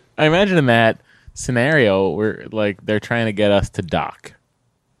 I imagine in that scenario where like they're trying to get us to dock.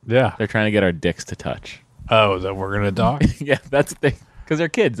 Yeah. They're trying to get our dicks to touch. Oh, that we're gonna dock. Yeah, that's the thing. Because they're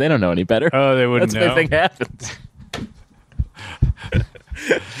kids. They don't know any better. Oh, they wouldn't That's what know. they think happens.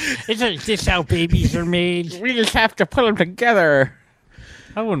 Isn't this how babies are made? We just have to put them together.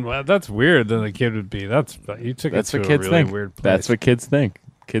 I wouldn't. That's weird. Then the kid would be. You took That's it what to a kids really think. weird place. That's what kids think.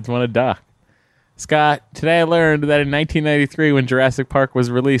 Kids want to dock. Scott, today I learned that in 1993, when Jurassic Park was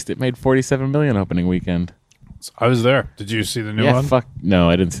released, it made $47 million opening weekend. I was there. Did you see the new yeah, one? fuck. No,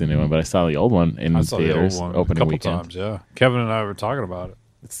 I didn't see the new one, but I saw the old one in I saw theaters the old one opening a couple weekend. times. Yeah, Kevin and I were talking about it.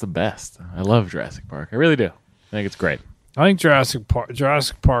 It's the best. I love Jurassic Park. I really do. I think it's great. I think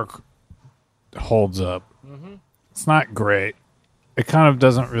Jurassic Park holds up. Mm-hmm. It's not great. It kind of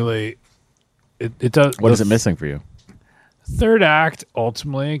doesn't really. It does. What is it missing for you? Third act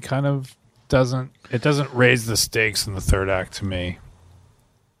ultimately kind of doesn't. It doesn't raise the stakes in the third act to me.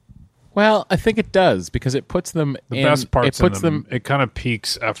 Well, I think it does because it puts them The in. best parts. It puts them. It kind of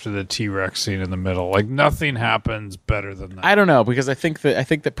peaks after the T-Rex scene in the middle. Like nothing happens better than that. I don't know because I think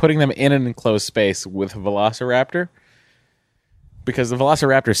that putting them in an enclosed space with a Velociraptor, because the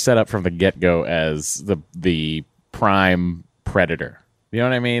Velociraptor is set up from the get-go as the prime predator. You know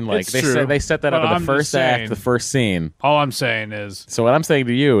what I mean? Like It's true. they set that up But in I'm the just first act, saying- the first scene. All I'm saying is So what I'm saying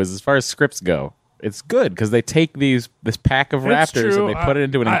to you is, as far as scripts go, it's good because they take this pack of It's raptors true. and they put it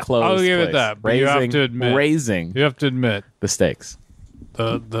into an enclosed I'll give it place, that, but you have to admit- raising you have to admit the stakes.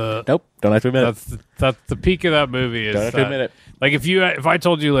 the Nope, don't have to admit it. that's the peak of that movie is Don't have to that- admit it. Like if I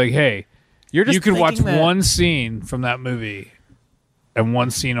told you like, hey, You're just you could watch thinking that- one scene from that movie and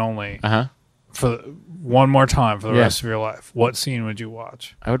one scene only Uh-huh. for one more time for the Yeah. rest of your life. What scene would you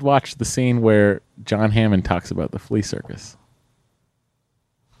watch? I would watch the scene where John Hammond talks about the flea circus.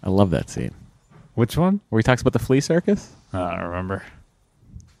 I love that scene. Which one? Where he talks about the flea circus? I don't remember.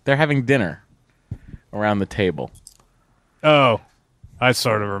 They're having dinner around the table. Oh, I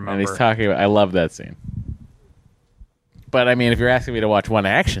sort of remember. And he's talking about, I love that scene. But I mean, if you're asking me to watch one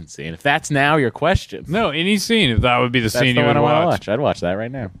action scene, if that's now your question, No, any scene. If that would be the that's scene the you one would I want to watch. watch. I'd watch that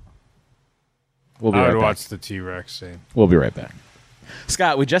right now. We'll be I right would back. watch the T-Rex scene. We'll be right back.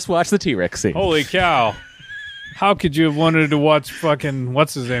 Scott, we just watched the T-Rex scene. Holy cow. How could you have wanted to watch fucking,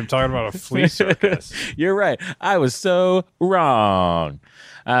 what's his name, talking about a flea circus? You're right. I was so wrong.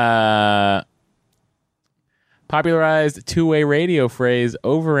 Popularized two-way radio phrase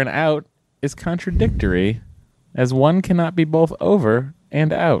over and out is contradictory, as one cannot be both over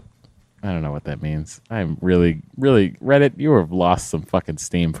and out. I don't know what that means. I'm really, Reddit, you have lost some fucking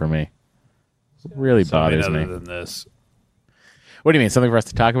steam for me. It really bothers Something me. other than this. What do you mean? Something for us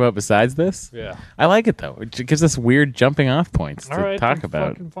to talk about besides this? Yeah. I like it, though. It gives us weird jumping off points to All right, talk then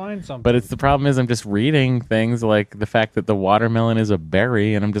about. fucking find something. But the problem is I'm just reading things like the fact that the watermelon is a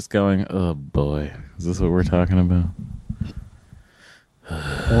berry, and I'm just going, oh boy, is this what we're talking about?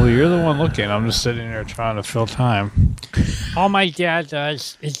 Well, you're the one looking. I'm just sitting there trying to fill time. All my dad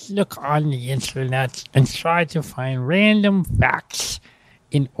does is look on the internet and try to find random facts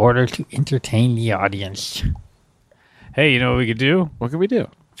in order to entertain the audience. Hey, you know what we could do? What can we do?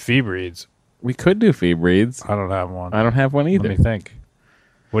 Feebreeds. We could do feed reads. I don't have one. I don't have one Let either. me think.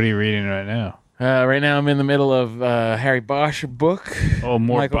 What are you reading right now? Right now I'm in the middle of Harry Bosch book. Oh,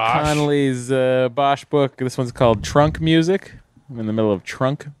 more Michael Bosch. Connolly's Bosch book. This one's called Trunk Music. I'm in the middle of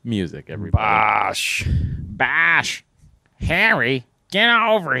Trunk Music, everybody. Bosh. Bosch. Harry, get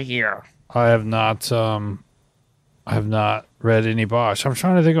over here. I have not read any Bosch. I'm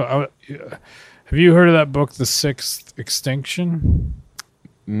trying to think of. Have you heard of that book, The Sixth Extinction?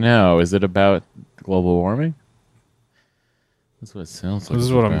 No, is it about global warming? That's what it sounds like. This is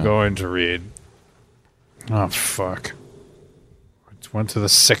it's what I'm about. going to read. Oh fuck! It went to the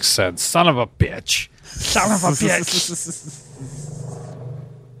Sixth Sense. Son of a bitch! Son of a bitch.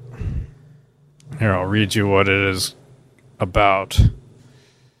 Here, I'll read you what it is about.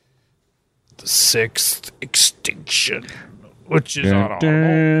 The Sixth Extinction, which is on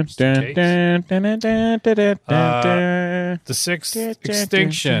Audible. Just in case. The Sixth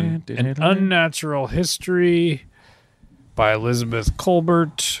Extinction, An Unnatural History by Elizabeth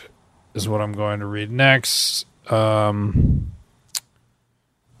Colbert is what I'm going to read next. Where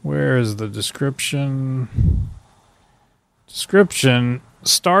is the description?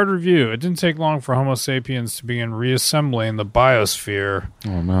 Starred review. It didn't take long for Homo sapiens to begin reassembling the biosphere.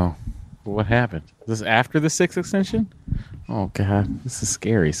 Oh no! What happened? Is this after the Sixth Extinction? Oh god, this is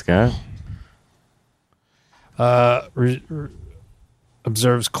scary, Scott.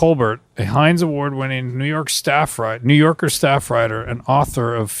 Observes Colbert, a Heinz Award-winning New Yorker staff writer and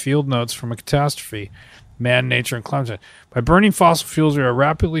author of Field Notes from a Catastrophe, Man, Nature, and Climate Change. By burning fossil fuels, we are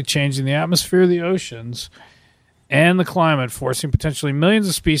rapidly changing the atmosphere, the oceans, and the climate, forcing potentially millions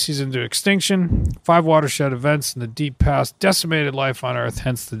of species into extinction. 5 watershed events in the deep past decimated life on Earth,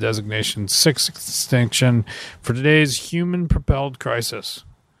 hence the designation Sixth Extinction for today's human-propelled crisis.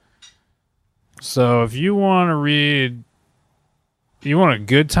 So if you want to read... You want a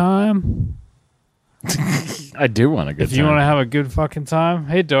good time? I do want a good If you want to have a good fucking time?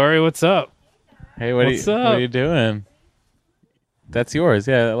 Hey, Dory, what's up? Hey, what What's what up? are you doing? That's yours.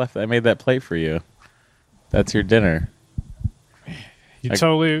 Yeah, I made that plate for you. That's your dinner.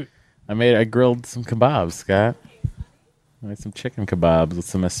 I grilled some kebabs, Scott. I made some chicken kebabs with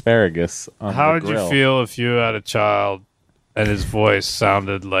some asparagus on How the would grill. you feel if you had a child and his voice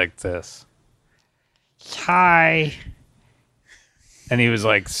sounded like this? Hi. And he was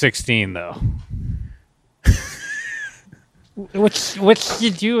like 16, though. What's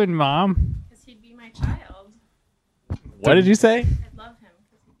you doing, Mom? Because he'd be my child. What did you say? I'd love him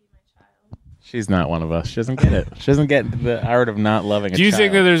because he'd be my child. She's not one of us. She doesn't get it. She doesn't get the art of not loving a Do you child.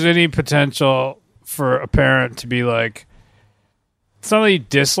 think that there's any potential for a parent to be like, it's not that you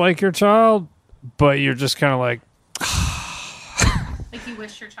dislike your child, but you're just kind of like, Like you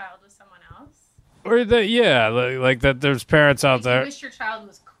wish your child was someone else? or that, yeah, like that there's parents out Like there. you wish your child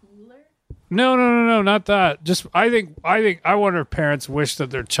was cooler? No, not that. Just I wonder if parents wish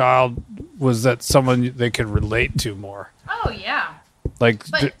that their child was that someone they could relate to more. Oh, yeah. Like,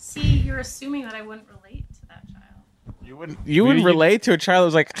 But see, you're assuming that I wouldn't relate to that child. You wouldn't relate to a child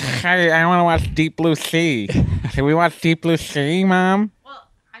who's like, hey, I want to watch Deep Blue Sea. Can we watch Deep Blue Sea, Mom? Well,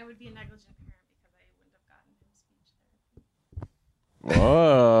 I would be a negligent parent because I wouldn't have gotten him speech therapy.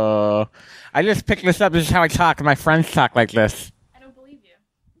 Whoa. I just picked this up. This is how I talk, and my friends talk like this. I don't believe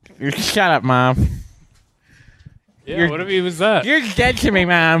you. Shut up, Mom. yeah, what if he was that? You're dead to me,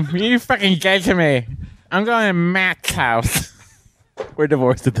 Mom. You're fucking dead to me. I'm going to Matt's house. We're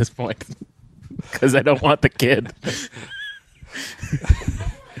divorced at this point. because I don't want the kid.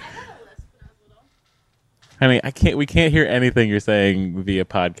 Honey, we can't hear anything you're saying via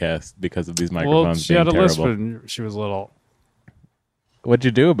podcast because of these microphones Well, she being had a lisp terrible. when she was little. What'd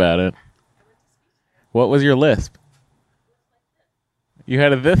you do about it? What was your lisp? You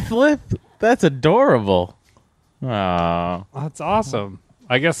had a this lisp? That's adorable. Aww. That's awesome.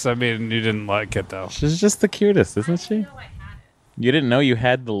 I guess, I mean, you didn't like it, though. She's just the cutest, isn't she? You didn't know you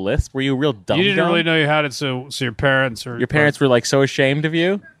had the lisp? Were you real dumb? You didn't really know you had it, so your parents or Your parents were like so ashamed of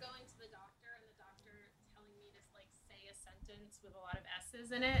you? Going to the doctor and the doctor telling me to like say a sentence with a lot of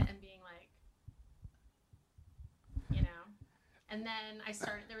S's in it and being like, you know. And then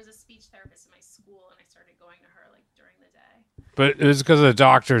there was a speech therapist in my school and I started going to her like during the day. But it was because the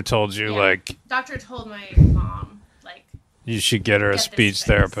doctor told you, Yeah. like, Doctor told my mom like you should get her a get this speech fixed.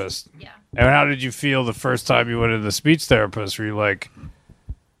 therapist. Yeah. And how did you feel the first time you went to the speech therapist? Were you like,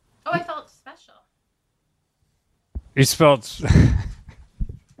 Oh, I felt special. you spelled...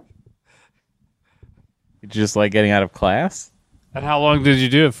 You just like getting out of class? And how long did you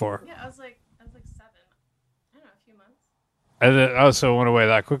do it for? Yeah, I was like 7. I don't know, a few months. And then, so it went away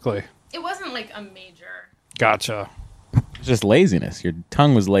that quickly. It wasn't like a major. Gotcha. It's just laziness. Your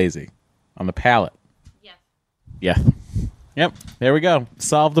tongue was lazy on the palate. Yeah. Yeah. Yep. There we go.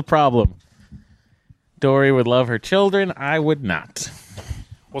 Solved the problem. Dory would love her children. I would not.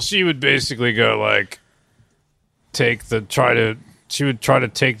 Well, she would basically go like, she would try to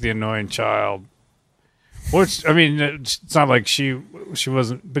take the annoying child. Which, I mean, it's not like she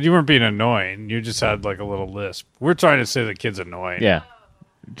wasn't, but you weren't being annoying. You just had like a little lisp. We're trying to say the kid's annoying. Yeah.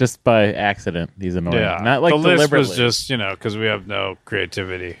 Just by accident, he's annoying. Yeah. Not like the lisp deliberately. was just, because we have no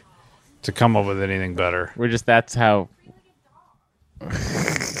creativity to come up with anything better. That's how.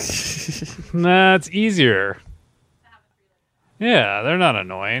 Nah, it's easier. Yeah, they're not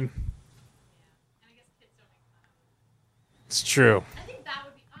annoying. It's true. I think that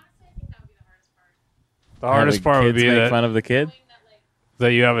would be honestly. I think that would be the hardest part. The hardest part would kids be make that, fun of the kid. Knowing that like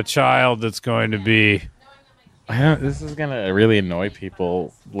that you have a child that's going to be... knowing that my This is gonna really annoy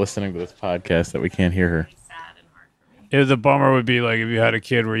people listening to this podcast that we can't hear her. kid's sad and hard for me. The bummer would be like if you had a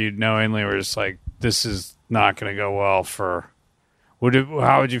kid where you knowingly were just like, this is not going to go well for...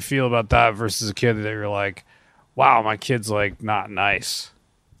 How would you feel about that versus a kid that you're like, wow, my kid's like not nice?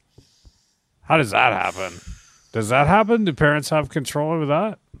 How does that happen? Does that happen? Do parents have control over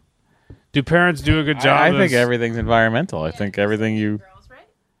that? Do parents do a good job? I think as- everything's environmental. I think everything you. Girls, right?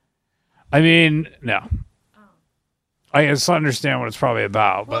 I mean, no. I just understand what it's probably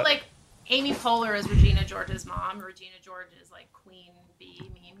about, Well, but like Amy Poehler is Regina George's mom. Regina George is like Queen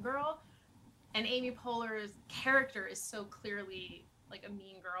Bee, Mean Girl, and Amy Poehler's character is so clearly like a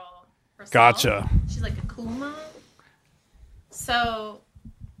mean girl herself. Gotcha. She's like a cool mom. So,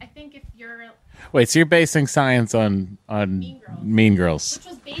 I think if you're, Wait, so you're basing science on Mean Girls. Mean Girls. which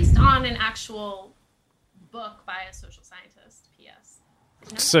was based on an actual book by a social scientist. P.S.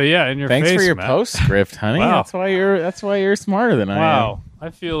 so yeah, in your Thanks face, for your Matt. postscript, honey. Wow. That's why you're smarter than I am. Wow, I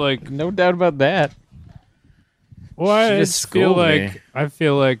feel like No doubt about that. well, I She just just feel schooled me. like I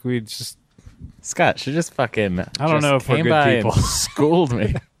feel like we just Scott should just fucking. I don't know if we're came good by people. and schooled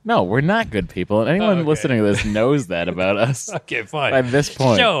me. No, we're not good people, and anyone Okay. listening to this knows that about us. okay, fine. By this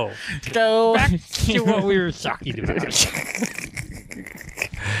point, So, go. back to what we were talking about.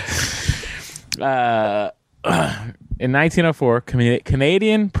 In 1904,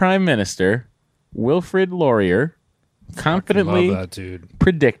 Canadian Prime Minister Wilfrid Laurier confidently Love that dude.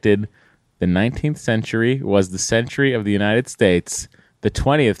 predicted the 19th century was the century of the United States. The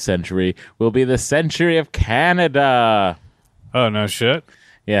 20th century will be the century of Canada. Oh no shit.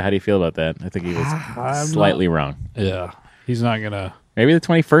 Yeah, how do you feel about that? I think he was I'm slightly wrong. Yeah, he's not gonna Maybe the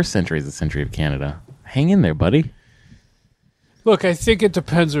 21st century is the century of Canada. Hang in there, buddy. look. I think it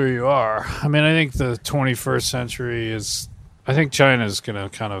depends where you are. I mean, I think the 21st century is. I think China's gonna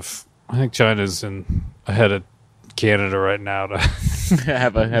kind of. I think China's ahead of Canada right now to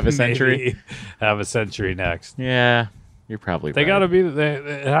have a century. maybe have a century next. Yeah, you're probably They right. gotta be.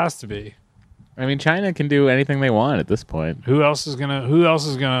 It has to be. I mean, China can do anything they want at this point. Who else is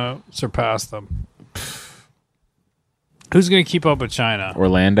gonna surpass them? Who's gonna keep up with China?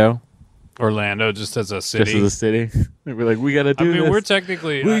 Orlando, Orlando, just as a city. just as a city. They'd be like, we gotta I do mean, this. we're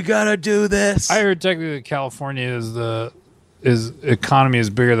technically. we gotta do this. I heard technically that California is economy is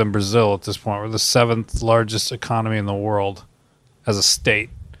bigger than Brazil at this point. We're the 7th largest economy in the world as a state.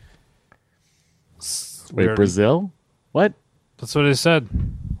 Wait, Weird. Brazil? What? That's what it said.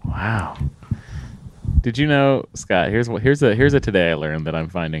 Wow. Did you know, Scott? Here's a today I learned that I'm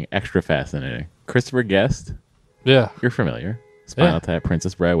finding extra fascinating. Christopher Guest, Yeah. you're familiar. Spinal Yeah. Tap,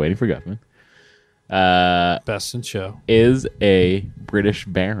 Princess Bride, Waiting for Guffman. Best in show. is a British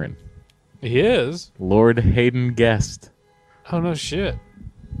baron, He is. Lord Hayden Guest. Oh no shit.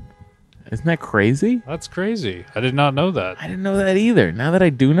 Isn't that crazy? That's crazy. I did not know that. I didn't know that either. Now that I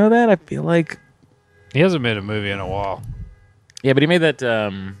do know that, I feel like He hasn't made a movie in a while. yeah, but he made that.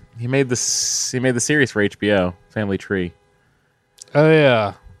 He made the series for HBO, Family Tree. Oh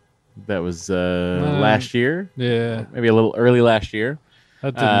yeah. That was last year, Yeah. maybe a little early last year.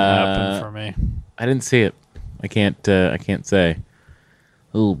 That didn't happen for me. I didn't see it. I can't say.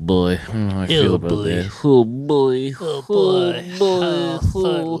 Oh boy, I feel about that. Oh boy,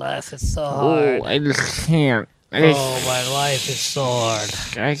 life is so oh, I just can't. my life is so hard.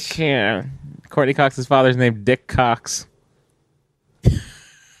 I can't. Courtney Cox's father's name Dick Cox.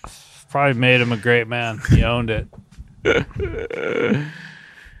 Probably made him a great man. He owned it.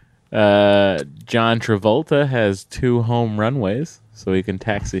 John Travolta has 2 home runways, so he can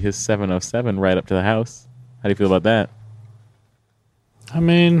taxi his 707 right up to the house. How do you feel about that? I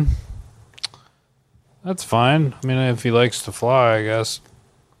mean, that's fine. I mean, if he likes to fly, I guess.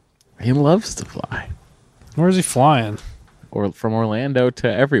 He loves to fly, Where's he flying? or from Orlando to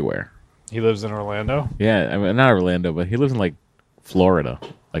everywhere. He lives in Orlando. Yeah, I mean, not Orlando, but he lives in like Florida,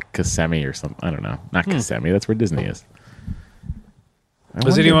 like Kissimmee or something. I don't know, not Kissimmee. That's where Disney is.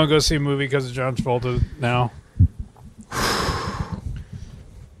 Does anyone go see a movie because of John Travolta now?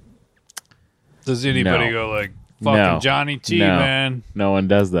 Does anybody No. go like fucking No. Johnny T, No. man? No one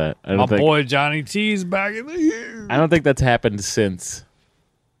does that. I My don't think. boy Johnny T's back in the year. I don't think that's happened since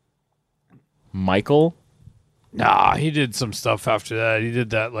Michael. Nah, he did some stuff after that. He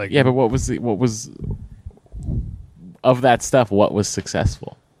did that like Yeah, but what was of that stuff? What was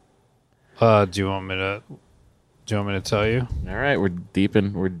successful? do you want me to tell you? All right, we're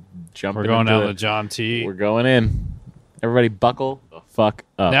jumping. We're going into down it. to John T. We're going in. Everybody, buckle the fuck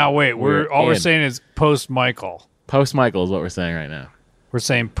up. Now wait, we're in. saying is post Michael. Post Michael is what we're saying right now. We're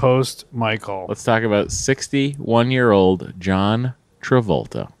saying post Michael. Let's talk about 61-year-old John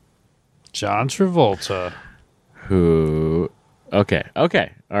Travolta, John Travolta. who. Okay,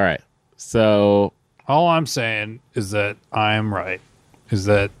 all right. So All I'm saying is that I am right. Is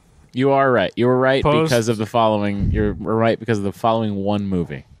that you are right. You were right Post- because of the following. You're right because of the following one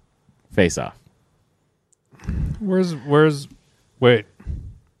movie, Face Off. where's wait,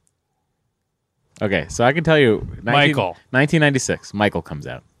 Okay, so I can tell you, Michael. 1996. Michael comes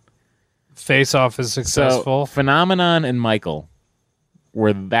out. Face Off is successful. So Phenomenon and Michael,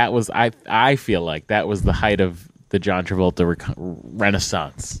 where that was, I feel like that was the height of the John Travolta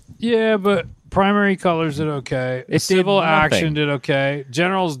renaissance. Yeah, but Primary Colors did okay. It did Civil nothing. Action did okay.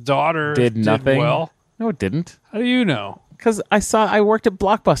 General's Daughter Did nothing. well. No, it didn't. How do you know? Because I worked at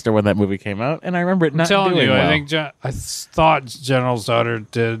Blockbuster when that movie came out, and I remember it I'm not telling doing you, well. I think I thought General's Daughter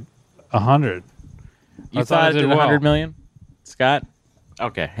did 100. You I thought it did well. 100 million, Scott?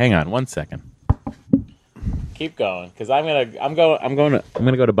 Okay, hang on 1 second. Keep going, because I'm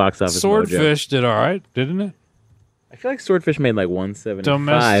gonna go to Box Office Mojo. Swordfish did all right, didn't it? I feel like Swordfish made like 175,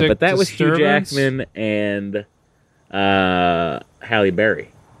 Domestic but that was Hugh Disturbance? Jackman and Halle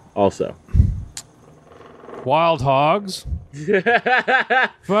Berry also. Wild Hogs.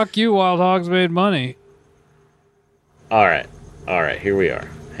 Fuck you, Wild Hogs made money. All right, here we are.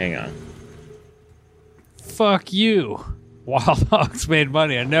 Hang on. Fuck you. Wild Hogs made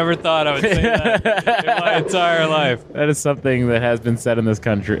money. I never thought I would say that in my entire life. That is something that has been said in this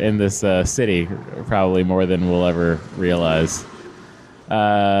country, in this city, probably more than we'll ever realize. What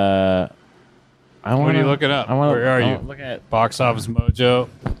are you looking up? Where are you? Look at. Box Office Mojo.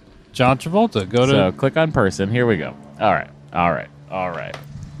 John Travolta. Go to. So click on person. Here we go. All right.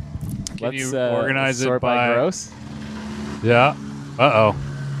 Can you organize it sort by- gross. Yeah. Uh oh.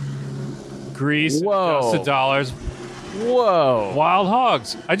 Grease. Whoa. Adjusted dollars. Whoa. Wild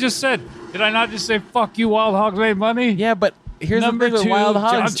Hogs. I just said. Did I not just say fuck you? Wild Hogs made money. Yeah, but here's Number the thing with 2, Wild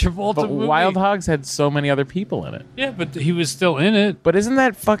John Hogs. Travolta But movie. Wild Hogs had so many other people in it. Yeah, but he was still in it. But isn't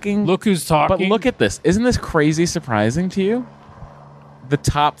that fucking? Look who's talking. But look at this. Isn't this crazy surprising to you? The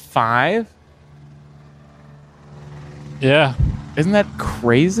top 5. Yeah. Isn't that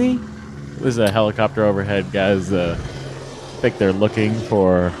crazy? There's a helicopter overhead, guys. I think they're looking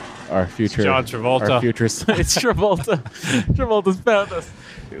for our future. John Travolta. Our future. It's Travolta. Travolta's found us.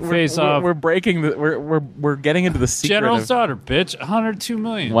 Face off. We're breaking the. We're getting into the secret. General's of, Daughter, bitch. 102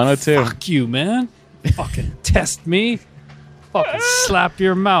 million. 102. Fuck you, man. Fucking test me. Fucking slap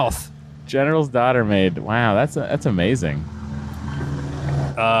your mouth. General's Daughter made. Wow, that's amazing.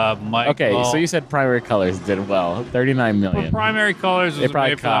 Mike. Okay, so you said Primary Colors did well. 39 million. Primary Colors They was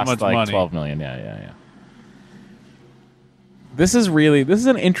probably made for that cost much like money. 12 million. Yeah. This is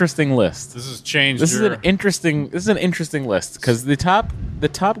an interesting list. This has changed. This is an interesting list because the top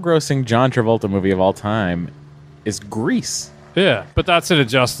grossing John Travolta movie of all time is Grease. Yeah, but that's in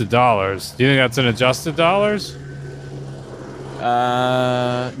adjusted dollars. Do you think that's in adjusted dollars?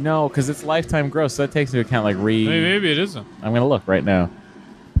 No, because it's lifetime gross. So that takes into account Maybe it isn't. I'm gonna look right now.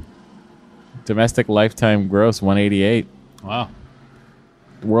 Domestic lifetime gross 188. Wow.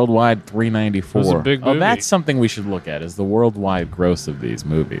 Worldwide 394. That's a big movie. Oh, that's something we should look at is the worldwide gross of these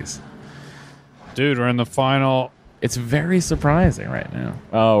movies. Dude, we're in the final. It's very surprising right now.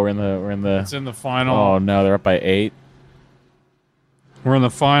 Oh, we're in the. It's in the final. Oh no, they're up by 8. We're in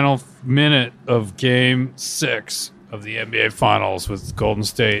the final minute of Game 6 of the NBA Finals with Golden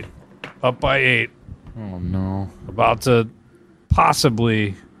State up by 8, Oh no. about to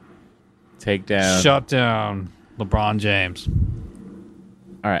possibly Take down. shut down LeBron James.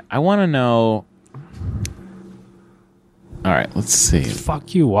 All right, I want to know. All right, let's see.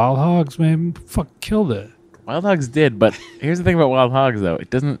 Fuck you, Wild Hogs, man. Fuck, killed it. Wild Hogs did, but here's the thing about Wild Hogs, though. It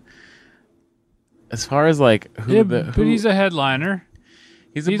doesn't. As far as like who Yeah, the but who, he's a headliner.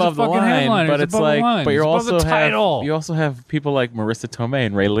 he's he's a above the fucking line, headliner. but He's it's above the like, line. but He's you above the also title. have you also have people like Marissa Tomei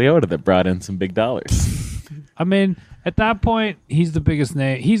and Ray Liotta that brought in some big dollars. I mean, at that point, he's the biggest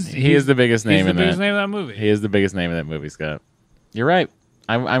name. He is the biggest name He's the in biggest that. name of that movie. He is the biggest name in that movie, Scott. You're right.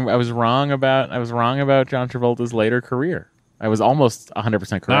 I was wrong about John Travolta's later career. I was almost 100%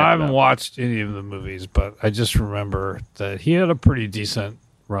 correct. Now, I haven't though. watched any of the movies, but I just remember that he had a pretty decent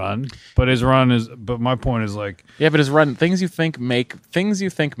run. But my point is like, Yeah, but his run things you think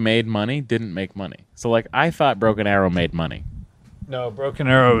made money didn't make money. So like I thought Broken Arrow made money. no, Broken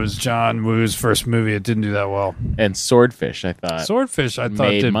Arrow was John Woo's first movie. It didn't do that well. And Swordfish, I thought. Swordfish, I thought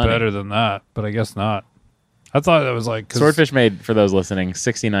made did money. better than that, but I guess not. I thought that was like Swordfish made, for those listening,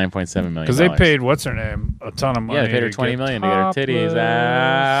 $69.7 million. because they paid what's her name a ton of money. Yeah, they paid her to $20 get million to get her titties topless.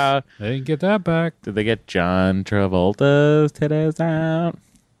 out. They didn't get that back. Did they get John Travolta's titties out?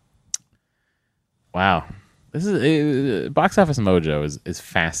 Wow. This is Box Office Mojo is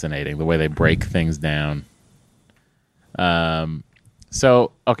fascinating the way they break things down.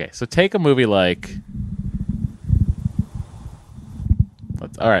 So take a movie like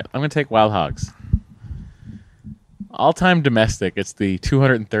all right, I'm going to take Wild Hogs. All-time domestic, it's the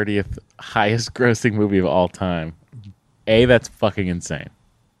 230th highest grossing movie of all time. That's fucking insane.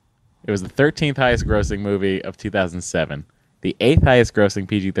 It was the 13th highest grossing movie of 2007. The 8th highest grossing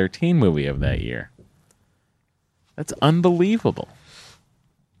PG-13 movie of that year. That's unbelievable.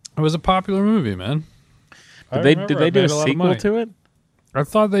 It was a popular movie, man. Did they do a sequel to it? I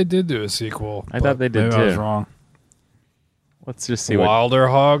thought they did do a sequel. I thought they did maybe I was too. wrong. Let's just see what. Wilder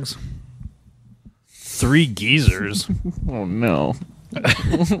Hogs. 3 geezers. Oh no.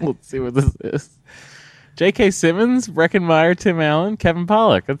 Let's see what this is. J.K. Simmons, Breckenmeyer, Tim Allen, Kevin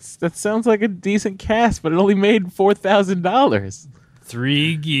Pollak. That sounds like a decent cast, but it only made $4,000.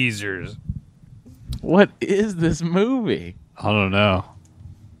 3 geezers. What is this movie? I don't know.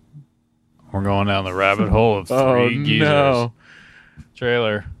 We're going down the rabbit hole of 3 geezers. No.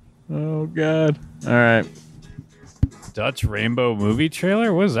 Trailer. Oh god. All right. Dutch Rainbow movie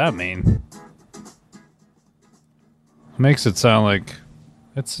trailer? What does that mean? Makes it sound like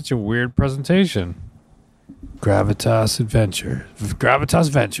it's such a weird presentation. Gravitas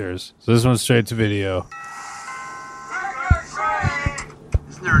Ventures. So this one's straight to video.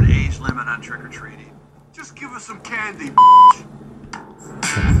 Isn't there an age limit on trick-or-treating? Just give us some candy, bitch.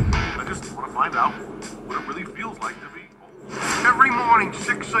 I just want to find out what it really feels like to be old. Every morning,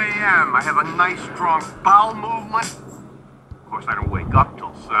 6 a.m., I have a nice, strong bowel movement. Of course, I don't wake up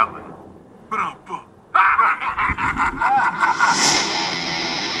till 7.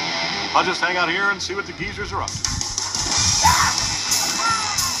 I'll just hang out here and see what the geezers are up to.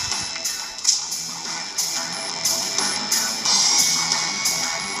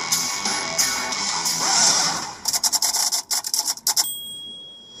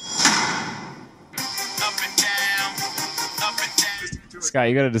 Scott,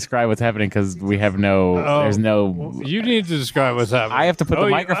 you got to describe what's happening because we have no. There's no. You need to describe what's happening. I have to put the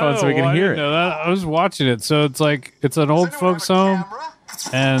microphone so we can I hear didn't it. know that. I was watching it. So it's like it's an old folks home,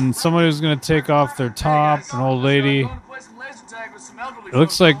 and somebody was going to take off their top, an old lady. It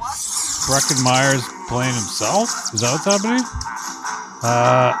looks like Breckin Meyer's playing himself. Is that what's happening?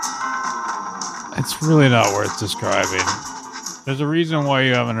 It's really not worth describing. There's a reason why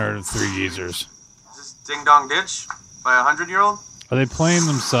you haven't heard of 3 geezers. Is this Ding Dong Ditch by a 100-year-old? Are they playing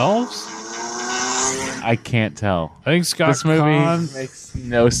themselves? I can't tell. I think Scott This movie Conn. makes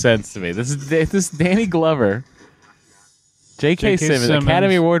no sense to me. This is Danny Glover, J.K. Simmons, Simmons.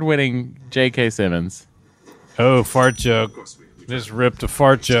 Academy Award winning J.K. Simmons. Oh, fart joke. Just ripped a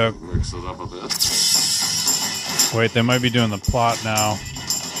fart joke. Mix it up a bit. Wait, they might be doing the plot now.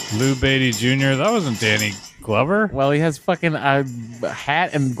 Lou Beatty Jr. That wasn't Danny Glover. Well, he has fucking a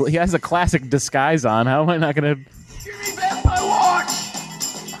hat and he has a classic disguise on. How am I not gonna? Give me back my watch!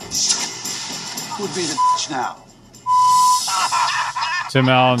 Who'd be the bitch now? Tim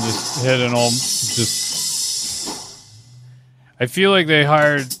Allen just hit an old. I feel like they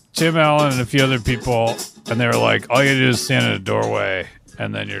hired Tim Allen and a few other people, and they were like, "All you gotta do is stand in a doorway,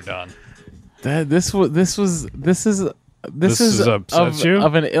 and then you're done." This is upsets you?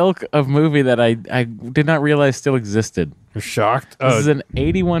 of an ilk of movie that I did not realize still existed. You're shocked. This is an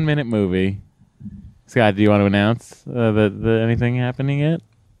 81-minute movie. Scott, do you want to announce that anything happening yet?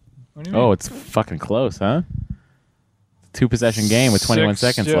 What do you mean? Oh, it's fucking close, huh? 2-possession game with 21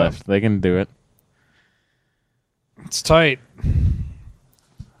 seconds left. They can do it. It's tight.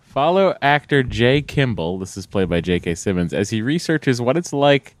 Follow actor Jay Kimball, this is played by J.K. Simmons, as he researches what it's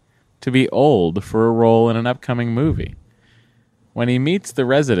like to be old for a role in an upcoming movie. When he meets the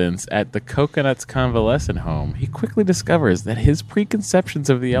residents at the Coconuts Convalescent Home, he quickly discovers that his preconceptions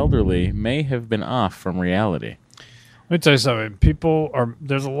of the elderly may have been off from reality. Let me tell you something.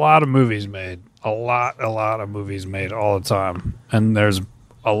 There's a lot of movies made. A lot of movies made all the time. And there's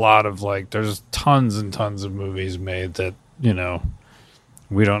a lot of there's tons and tons of movies made that,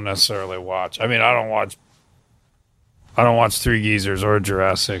 we don't necessarily watch. I mean, I don't watch Three Geezers or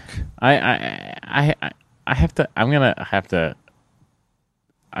Jurassic. I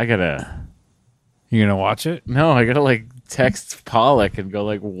gotta You gonna watch it? No, I gotta text Pollock and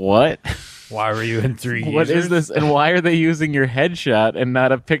go what? Why were you in Three Geezers? What is this? And why are they using your headshot and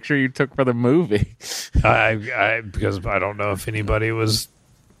not a picture you took for the movie? Because I don't know if anybody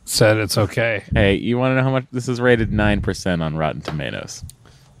said it's okay. Hey, you want to know how much this is rated? 9% on Rotten Tomatoes.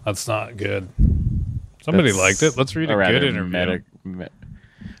 That's not good. Somebody liked it. Let's read a good interview.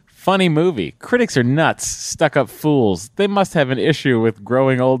 Funny movie. Critics are nuts, stuck-up fools. They must have an issue with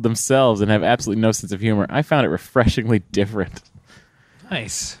growing old themselves and have absolutely no sense of humor. I found it refreshingly different.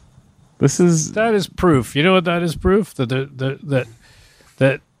 Nice. That is proof. You know what that is proof? That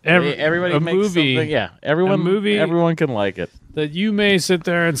everybody makes movie, something. Yeah, everyone can like it. That you may sit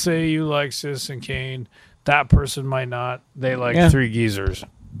there and say you like Citizen Kane. That person might not. They like Three Geezers.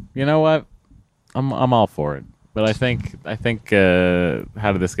 You know what? I'm all for it. But I think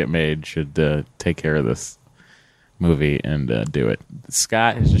How Did This Get Made should take care of this movie and do it.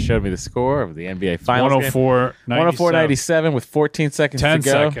 Scott has just showed me the score of the NBA Finals 104-97 with 14 seconds to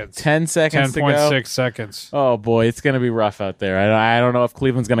go. 10 seconds to go. 10.6 seconds. Oh, boy, it's going to be rough out there. I don't know if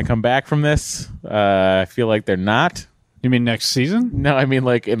Cleveland's going to come back from this. I feel like they're not. You mean next season? No, I mean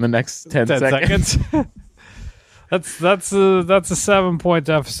in the next 10 seconds. That's a 7-point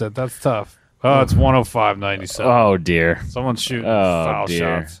deficit. That's tough. Oh, it's 105-97. Oh dear! Someone's shooting foul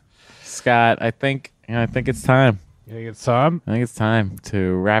shots. Scott, I think it's time. You think it's time? I think it's time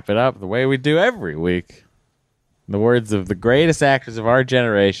to wrap it up the way we do every week. In the words of the greatest actors of our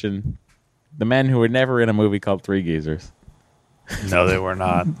generation, the men who were never in a movie called Three Geezers. No, they were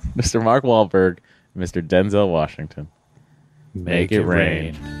not. Mr. Mark Wahlberg, and Mr. Denzel Washington. Make it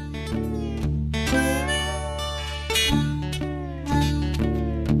rain.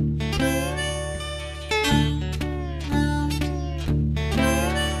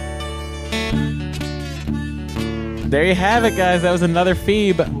 There you have it, guys. That was another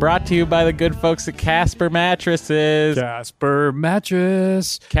Phoebe brought to you by the good folks at Casper Mattresses. Casper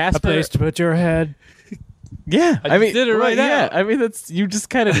Mattress. Casper. A place to put your head. Yeah, I mean, did it right now. Yeah, I mean, you just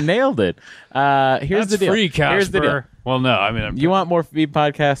kind of nailed it. Here's the deal. Free, Casper. Here's the deal. Well, no, I mean, you want more Phoebe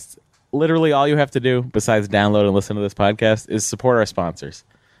podcasts? Literally, all you have to do, besides download and listen to this podcast, is support our sponsors.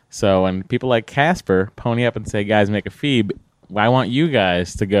 So when people like Casper pony up and say, "Guys, make a Phoebe," I want you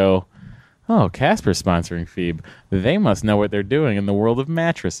guys to go, "Oh, Casper's sponsoring Phoebe. They must know what they're doing in the world of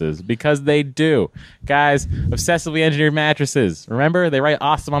mattresses," because they do. Guys, obsessively engineered mattresses. Remember, they write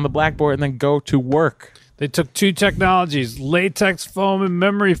awesome on the blackboard and then go to work. They took two technologies, latex foam and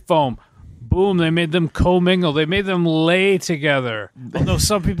memory foam. Boom, they made them commingle. They made them lay together. Although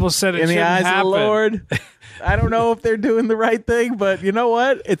some people said it in the shouldn't eyes happen. of the Lord. I don't know if they're doing the right thing, but you know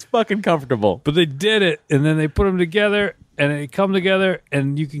what? It's fucking comfortable. But they did it, and then they put them together, and they come together,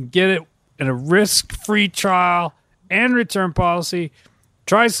 and you can get it in a risk-free trial and return policy.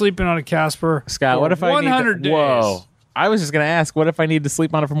 Try sleeping on a Casper. Scott, for what if I 100 need days? Whoa. I was just going to ask, what if I need to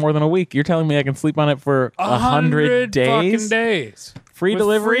sleep on it for more than a week? You're telling me I can sleep on it for 100 days? fucking days. Free With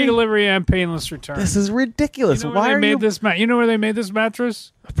delivery? Free delivery and painless return. This is ridiculous. You know where Why they are made you this you know where they made this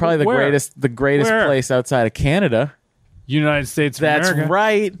mattress? probably the Where? greatest Where? place outside of Canada? United States of That's America.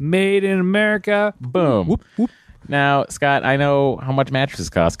 right. Made in America. Boom. Whoop, whoop. Now, Scott, I know how much mattresses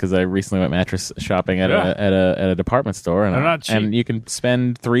cost because I recently went mattress shopping at a department store, and They're not cheap. And you can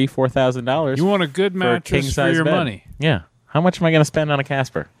spend $3,000-$4,000. You want a good mattress for your bed. money. Yeah. How much am I going to spend on a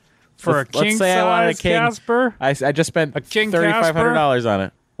Casper? For Let's a king say I wanted a size king. Casper? I just spent A king $3,500 on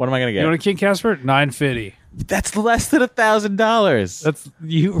it. What am I going to get? You want a king Casper? $950. That's less than $1,000. That's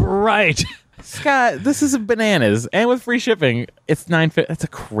you right. Scott, this is bananas, and with free shipping, it's $950. That's a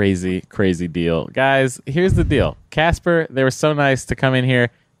crazy, crazy deal, guys. Here's the deal: Casper, they were so nice to come in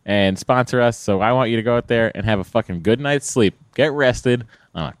here and sponsor us. So I want you to go out there and have a fucking good night's sleep. Get rested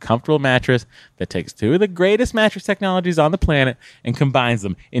on a comfortable mattress that takes two of the greatest mattress technologies on the planet and combines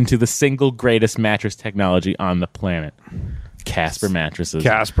them into the single greatest mattress technology on the planet. Casper mattresses.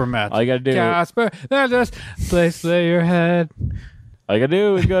 Casper mattress. All you gotta do. Casper mattress. Place lay your head. All you gotta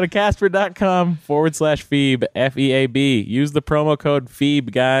do is go to Casper.com/Phoebe, FEAB. Use the promo code Phoebe,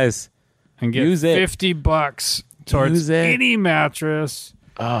 guys. And get Use it. $50 towards Use it. any mattress.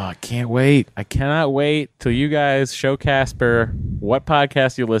 Oh, I can't wait. I cannot wait till you guys show Casper what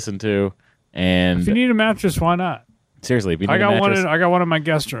podcast you listen to. And If you need a mattress, why not? seriously, if you need I got a mattress, one. I got one in my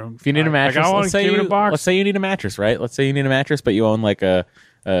guest room. if you need a mattress, I got one. let's say Keep it in a box. let's say you need a mattress, right? Let's say you need a mattress, but you own like a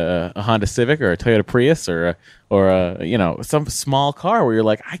Honda Civic or a Toyota Prius or a some small car where you're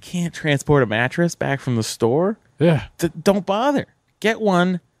like, I can't transport a mattress back from the store. Yeah. Don't bother. Get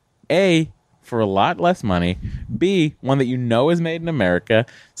one, A, for a lot less money. B, one that you know is made in America.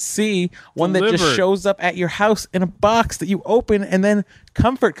 C, one that just Delivered. shows up at your house in a box that you open and then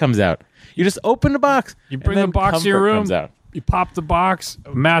comfort comes out. You just open the box. You bring and the then box to your comfort room. comes out. You pop the box,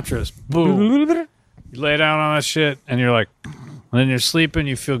 mattress, boom. You lay down on that shit, and you're like, and then you're sleeping.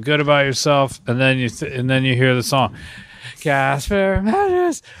 You feel good about yourself, and then you hear the song, Casper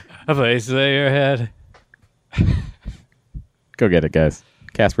mattress, a place to lay your head. Go get it, guys.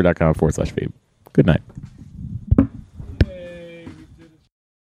 Casper.com/Phoebe. Good night.